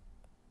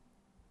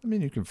 I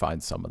mean, you can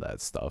find some of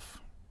that stuff.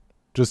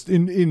 Just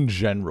in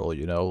general,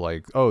 you know,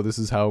 like, oh, this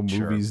is how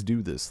movies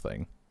do this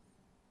thing.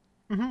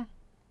 Mm-hmm.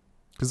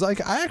 Because,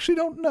 like, I actually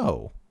don't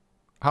know.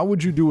 How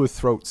would you do a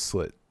throat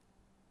slit?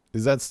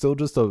 Is that still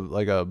just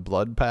a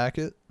blood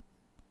packet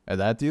and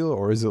that deal?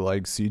 Or is it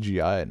like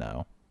CGI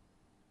now?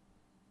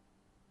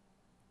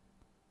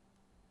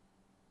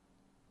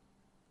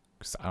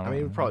 I mean,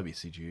 it would probably be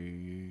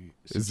CGI.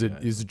 Is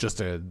it just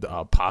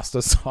a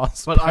pasta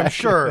sauce? But packet? I'm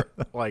sure,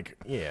 like,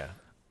 yeah.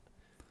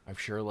 I'm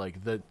sure,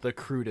 like, the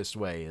crudest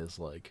way is,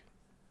 like,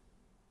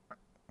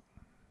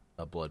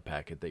 a blood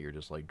packet that you're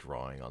just, like,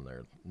 drawing on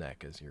their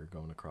neck as you're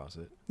going across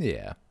it.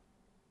 Yeah.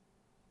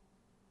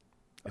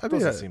 It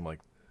doesn't seem like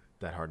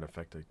that hard an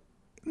effect to...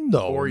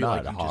 No, or you,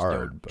 not like, you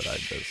hard, just but I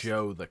just just...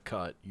 show the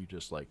cut. You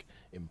just, like,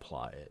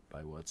 imply it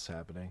by what's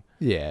happening.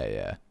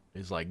 Yeah.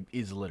 Is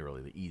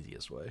literally the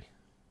easiest way.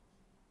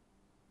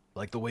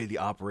 Like, the way the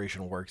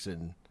operation works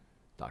in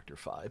Dr.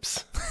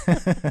 Phibes.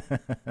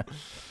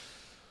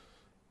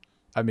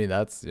 I mean,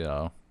 that's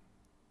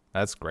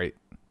great.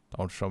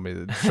 Don't show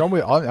me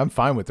I'm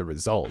fine with the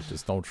result.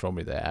 Just don't show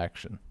me the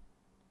action.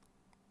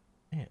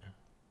 Yeah.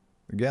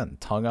 Again,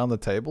 tongue on the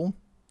table,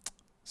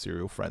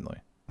 cereal friendly,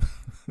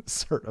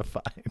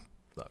 certified.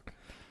 Look,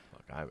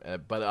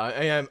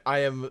 I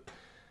am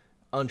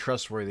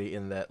untrustworthy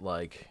in that,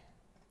 like,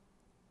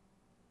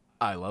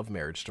 I love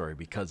Marriage Story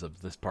because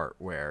of this part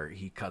where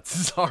he cuts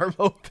his arm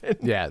open.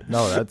 Yeah,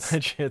 no, that's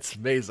it's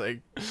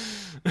amazing.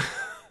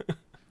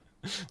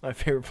 My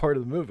favorite part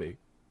of the movie.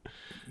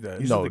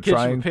 He's in the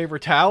kitchen with paper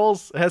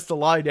towels, has to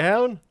lie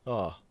down.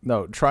 Oh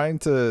no, trying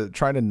to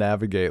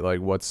navigate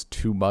like what's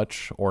too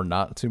much or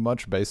not too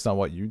much based on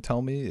what you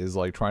tell me is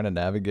like trying to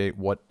navigate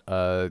what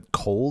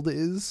cold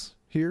is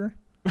here.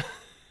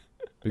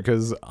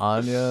 Because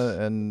Anya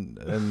and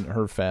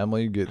her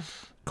family get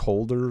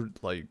colder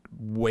like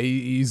way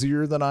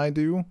easier than I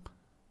do.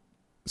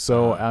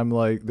 So I'm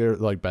like, they're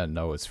like, Ben,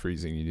 no, it's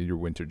freezing. You need your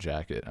winter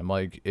jacket. I'm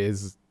like,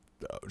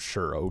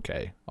 sure,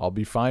 okay. I'll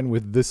be fine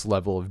with this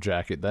level of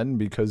jacket then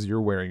because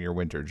you're wearing your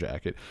winter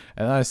jacket.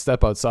 And then I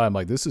step outside. I'm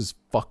like, this is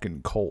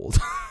fucking cold.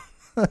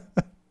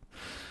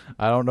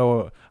 I don't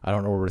know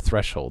where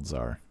thresholds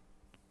are.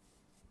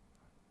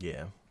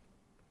 yeah.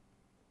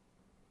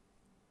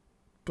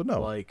 But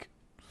no. Like,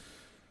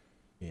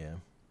 yeah.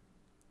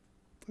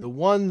 The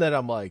one that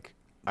I'm like,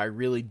 I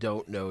really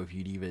don't know if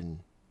you'd even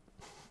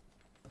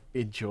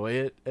enjoy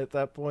it at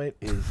that point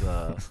is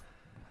the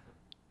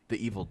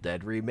Evil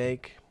Dead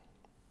remake.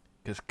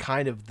 Because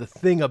kind of the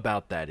thing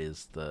about that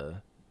is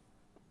the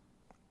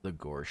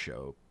gore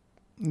show.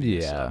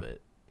 Yeah. Of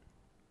it.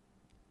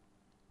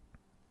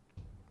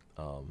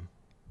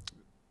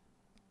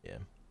 Yeah.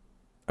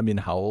 I mean,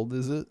 how old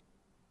is it?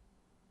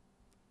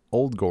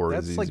 Old gore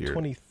is easier. That's like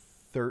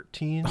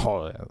 2013.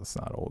 Oh, yeah, that's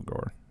not old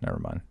gore. Never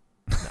mind.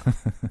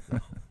 No.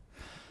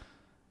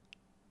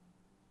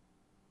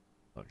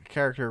 Look, a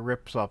character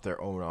rips off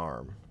their own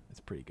arm.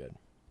 It's pretty good.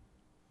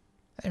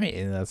 I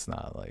mean, that's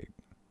not like...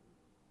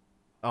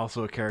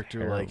 Also, a character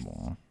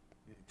terrible.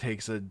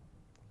 like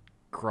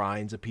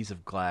grinds a piece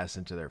of glass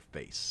into their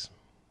face.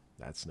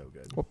 That's no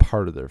good. What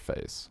part of their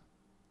face?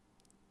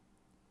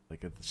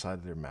 Like at the side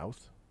of their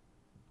mouth.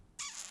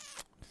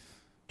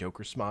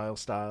 Joker smile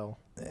style.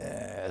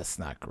 It's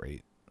not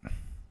great.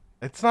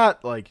 It's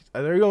not like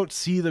you don't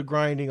see the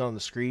grinding on the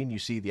screen. You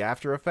see the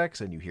after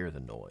effects and you hear the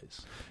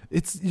noise.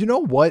 It's, you know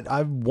what?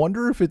 I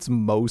wonder if it's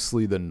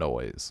mostly the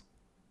noise.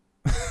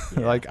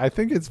 Yeah. Like, I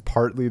think it's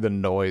partly the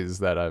noise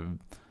that's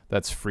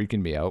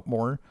freaking me out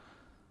more.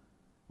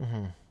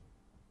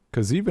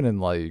 Because even in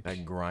like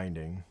that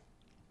grinding.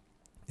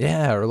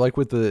 Yeah, or like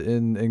with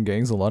in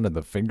Gangs of London,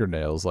 the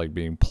fingernails like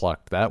being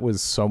plucked. That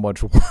was so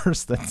much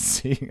worse than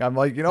seeing. I'm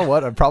like, you know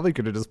what? I probably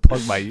could have just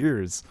plugged my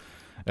ears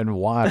and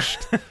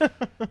watched.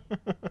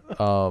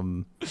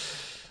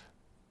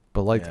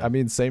 But like, Yeah. I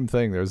mean, same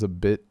thing. There's a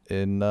bit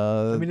in.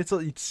 I mean, it's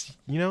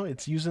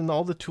it's using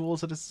all the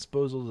tools at its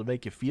disposal to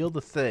make you feel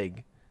the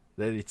thing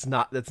that's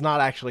not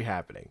actually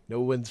happening.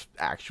 No one's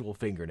actual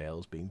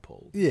fingernails being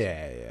pulled.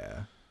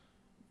 Yeah.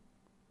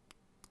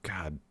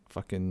 God,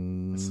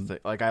 fucking. That's the thing.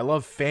 Like, I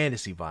love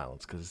fantasy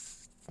violence because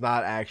it's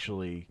not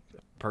actually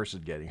a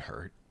person getting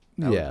hurt.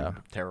 That would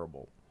be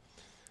terrible.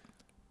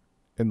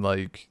 And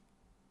like,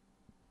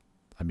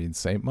 I mean,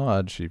 Saint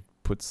Maud, she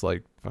puts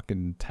like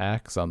fucking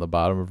tacks on the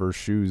bottom of her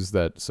shoes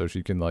so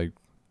she can like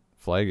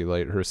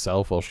flagellate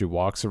herself while she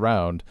walks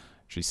around.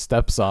 She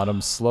steps on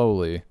them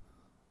slowly,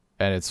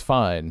 and it's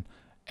fine.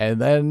 And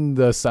then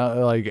the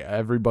sound, like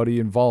everybody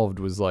involved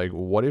was like,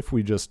 "What if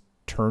we just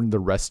turned the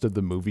rest of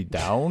the movie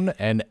down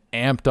and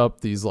amped up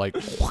these like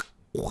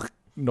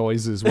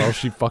noises while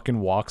she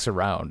fucking walks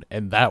around?"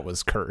 And that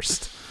was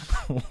cursed.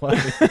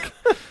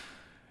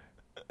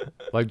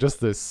 Like just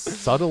this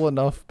subtle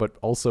enough but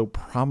also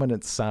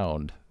prominent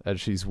sound as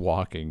she's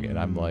walking, and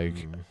I'm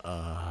like,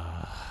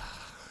 I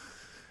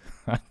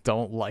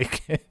don't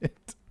like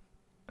it.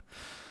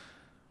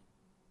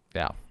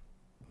 Yeah.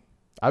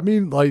 I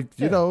mean, like,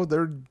 you know,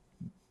 they're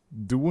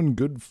doing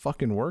good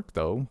fucking work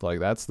though. Like,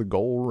 that's the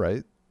goal,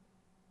 right?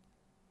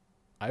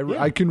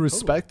 I can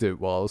respect it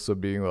while also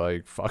being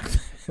like, fuck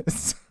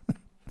this.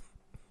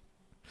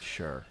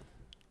 Sure.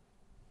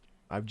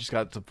 I've just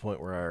got to the point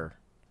where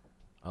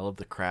I love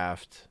the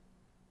craft,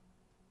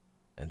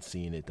 and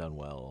seeing it done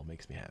well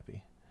makes me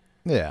happy.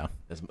 Yeah.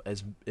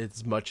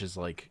 As much as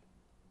like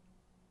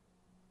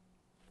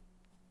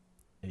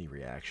any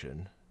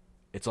reaction,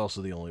 it's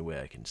also the only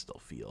way I can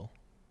still feel.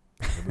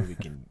 The movie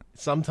can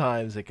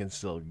sometimes it can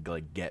still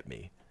like get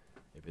me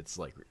if it's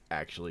like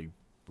actually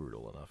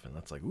brutal enough, and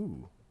that's like,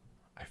 ooh,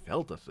 I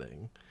felt a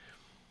thing.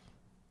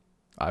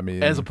 I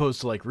mean, as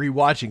opposed to like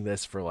rewatching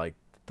this for like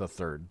the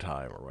third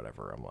time or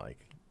whatever, I'm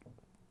like,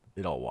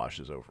 it all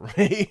washes over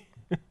me.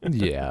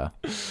 Yeah.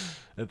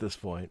 At this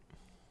point.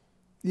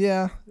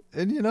 Yeah,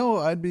 and you know,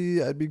 I'd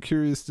be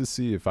curious to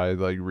see if I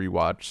like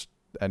rewatched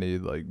any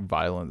like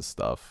violent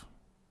stuff.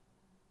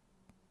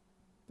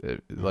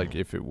 Like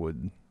if it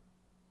would.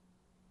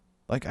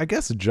 Like, I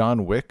guess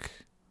John Wick.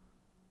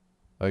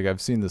 Like, I've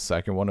seen the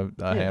second one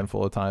a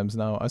handful of times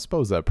now. I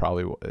suppose that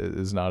probably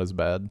is not as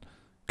bad.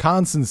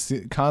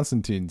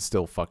 Constantine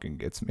still fucking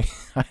gets me.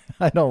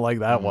 I don't like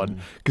that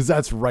one because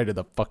that's right at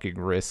the fucking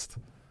wrist.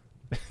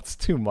 It's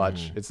too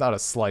much. It's not a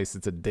slice,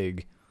 it's a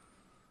dig.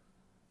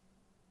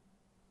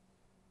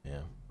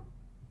 Yeah.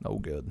 No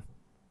good.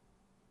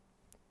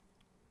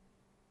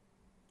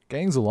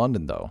 Gangs of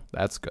London, though.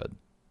 That's good.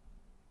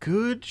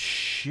 Good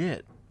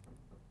shit.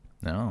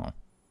 No.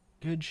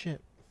 Good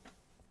shit.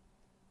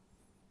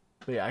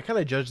 But yeah, I kind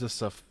of judge this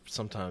stuff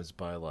sometimes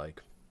by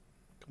like,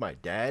 could my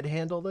dad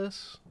handle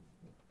this?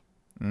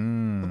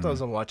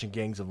 Sometimes I'm watching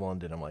Gangs of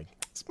London. I'm like,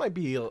 this might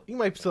be, you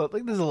might feel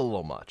like this is a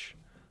little much.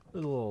 A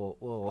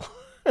little.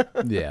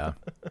 Yeah.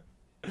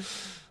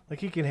 Like,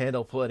 he can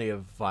handle plenty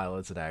of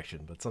violence and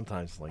action, but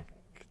sometimes, like,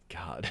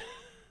 God.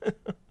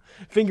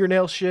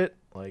 Fingernail shit,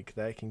 like,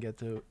 that can get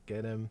him.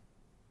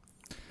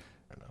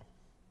 I don't know.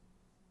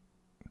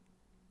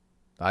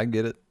 I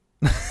get it.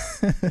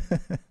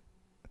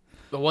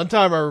 The one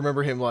time I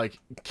remember him, like,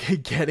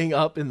 getting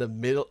up in the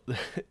middle.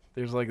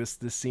 There's, like, this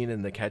scene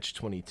in the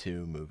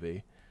Catch-22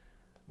 movie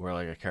where,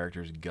 like, a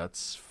character's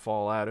guts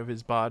fall out of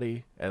his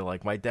body. And,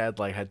 like, my dad,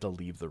 like, had to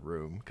leave the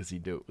room because he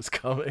knew it was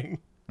coming.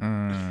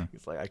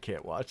 He's like, I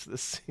can't watch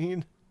this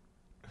scene.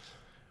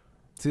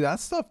 See, that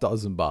stuff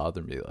doesn't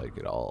bother me, like,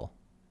 at all.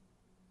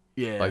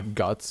 Yeah. Like,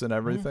 guts and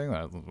everything.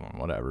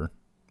 Whatever.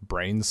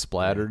 Brains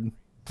splattered.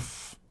 Yeah.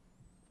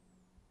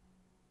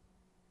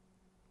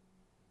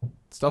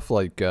 Stuff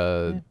like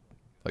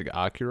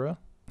Akira.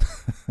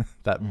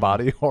 That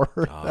body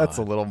horror. God. That's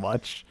a little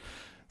much.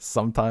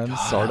 Sometimes,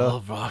 sort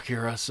of. I love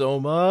Akira so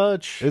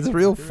much. It's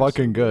real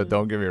fucking good.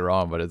 Don't get me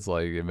wrong, but it's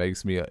like it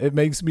makes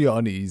me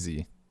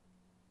uneasy.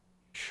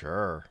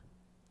 Sure,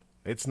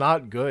 it's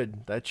not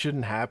good. That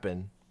shouldn't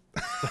happen.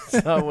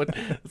 That's not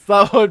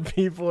what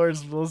people are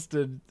supposed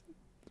to.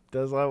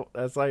 That's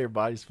how your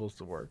body's supposed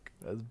to work.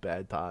 That's a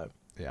bad time.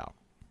 Yeah.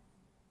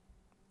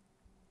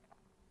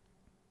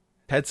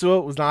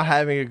 Tetsuo was not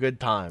having a good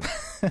time.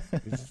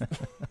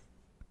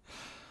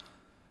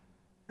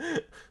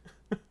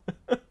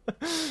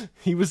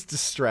 He was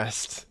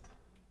distressed.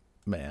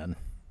 Man.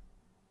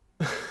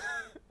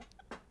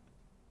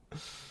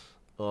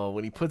 Oh,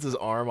 when he puts his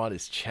arm on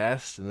his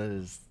chest and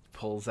then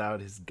pulls out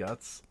his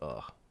guts.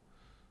 Oh,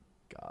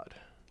 God.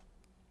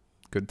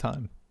 Good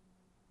time.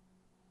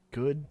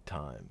 Good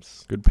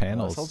times. Good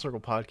panels. Salt Circle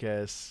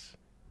Podcast,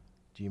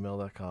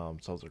 gmail.com,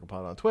 Salt Circle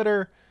Pod on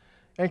Twitter,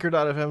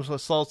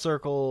 Anchor.fm/Salt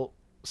Circle,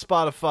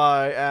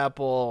 Spotify,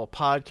 Apple,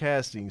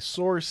 podcasting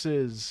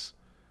sources,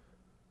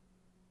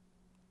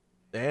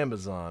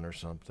 Amazon or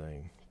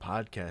something,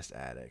 Podcast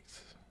Addict.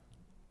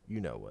 You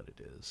know what it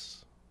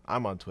is.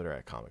 I'm on Twitter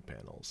at Comic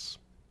Panels.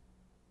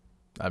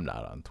 I'm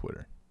not on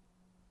Twitter.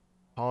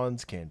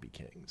 Pawns can be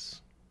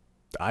kings.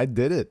 I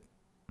did it.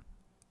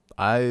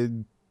 I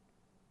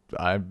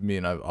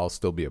mean, I'll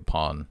still be a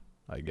pawn,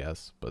 I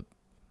guess, but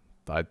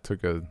I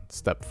took a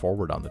step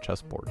forward on the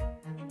chessboard.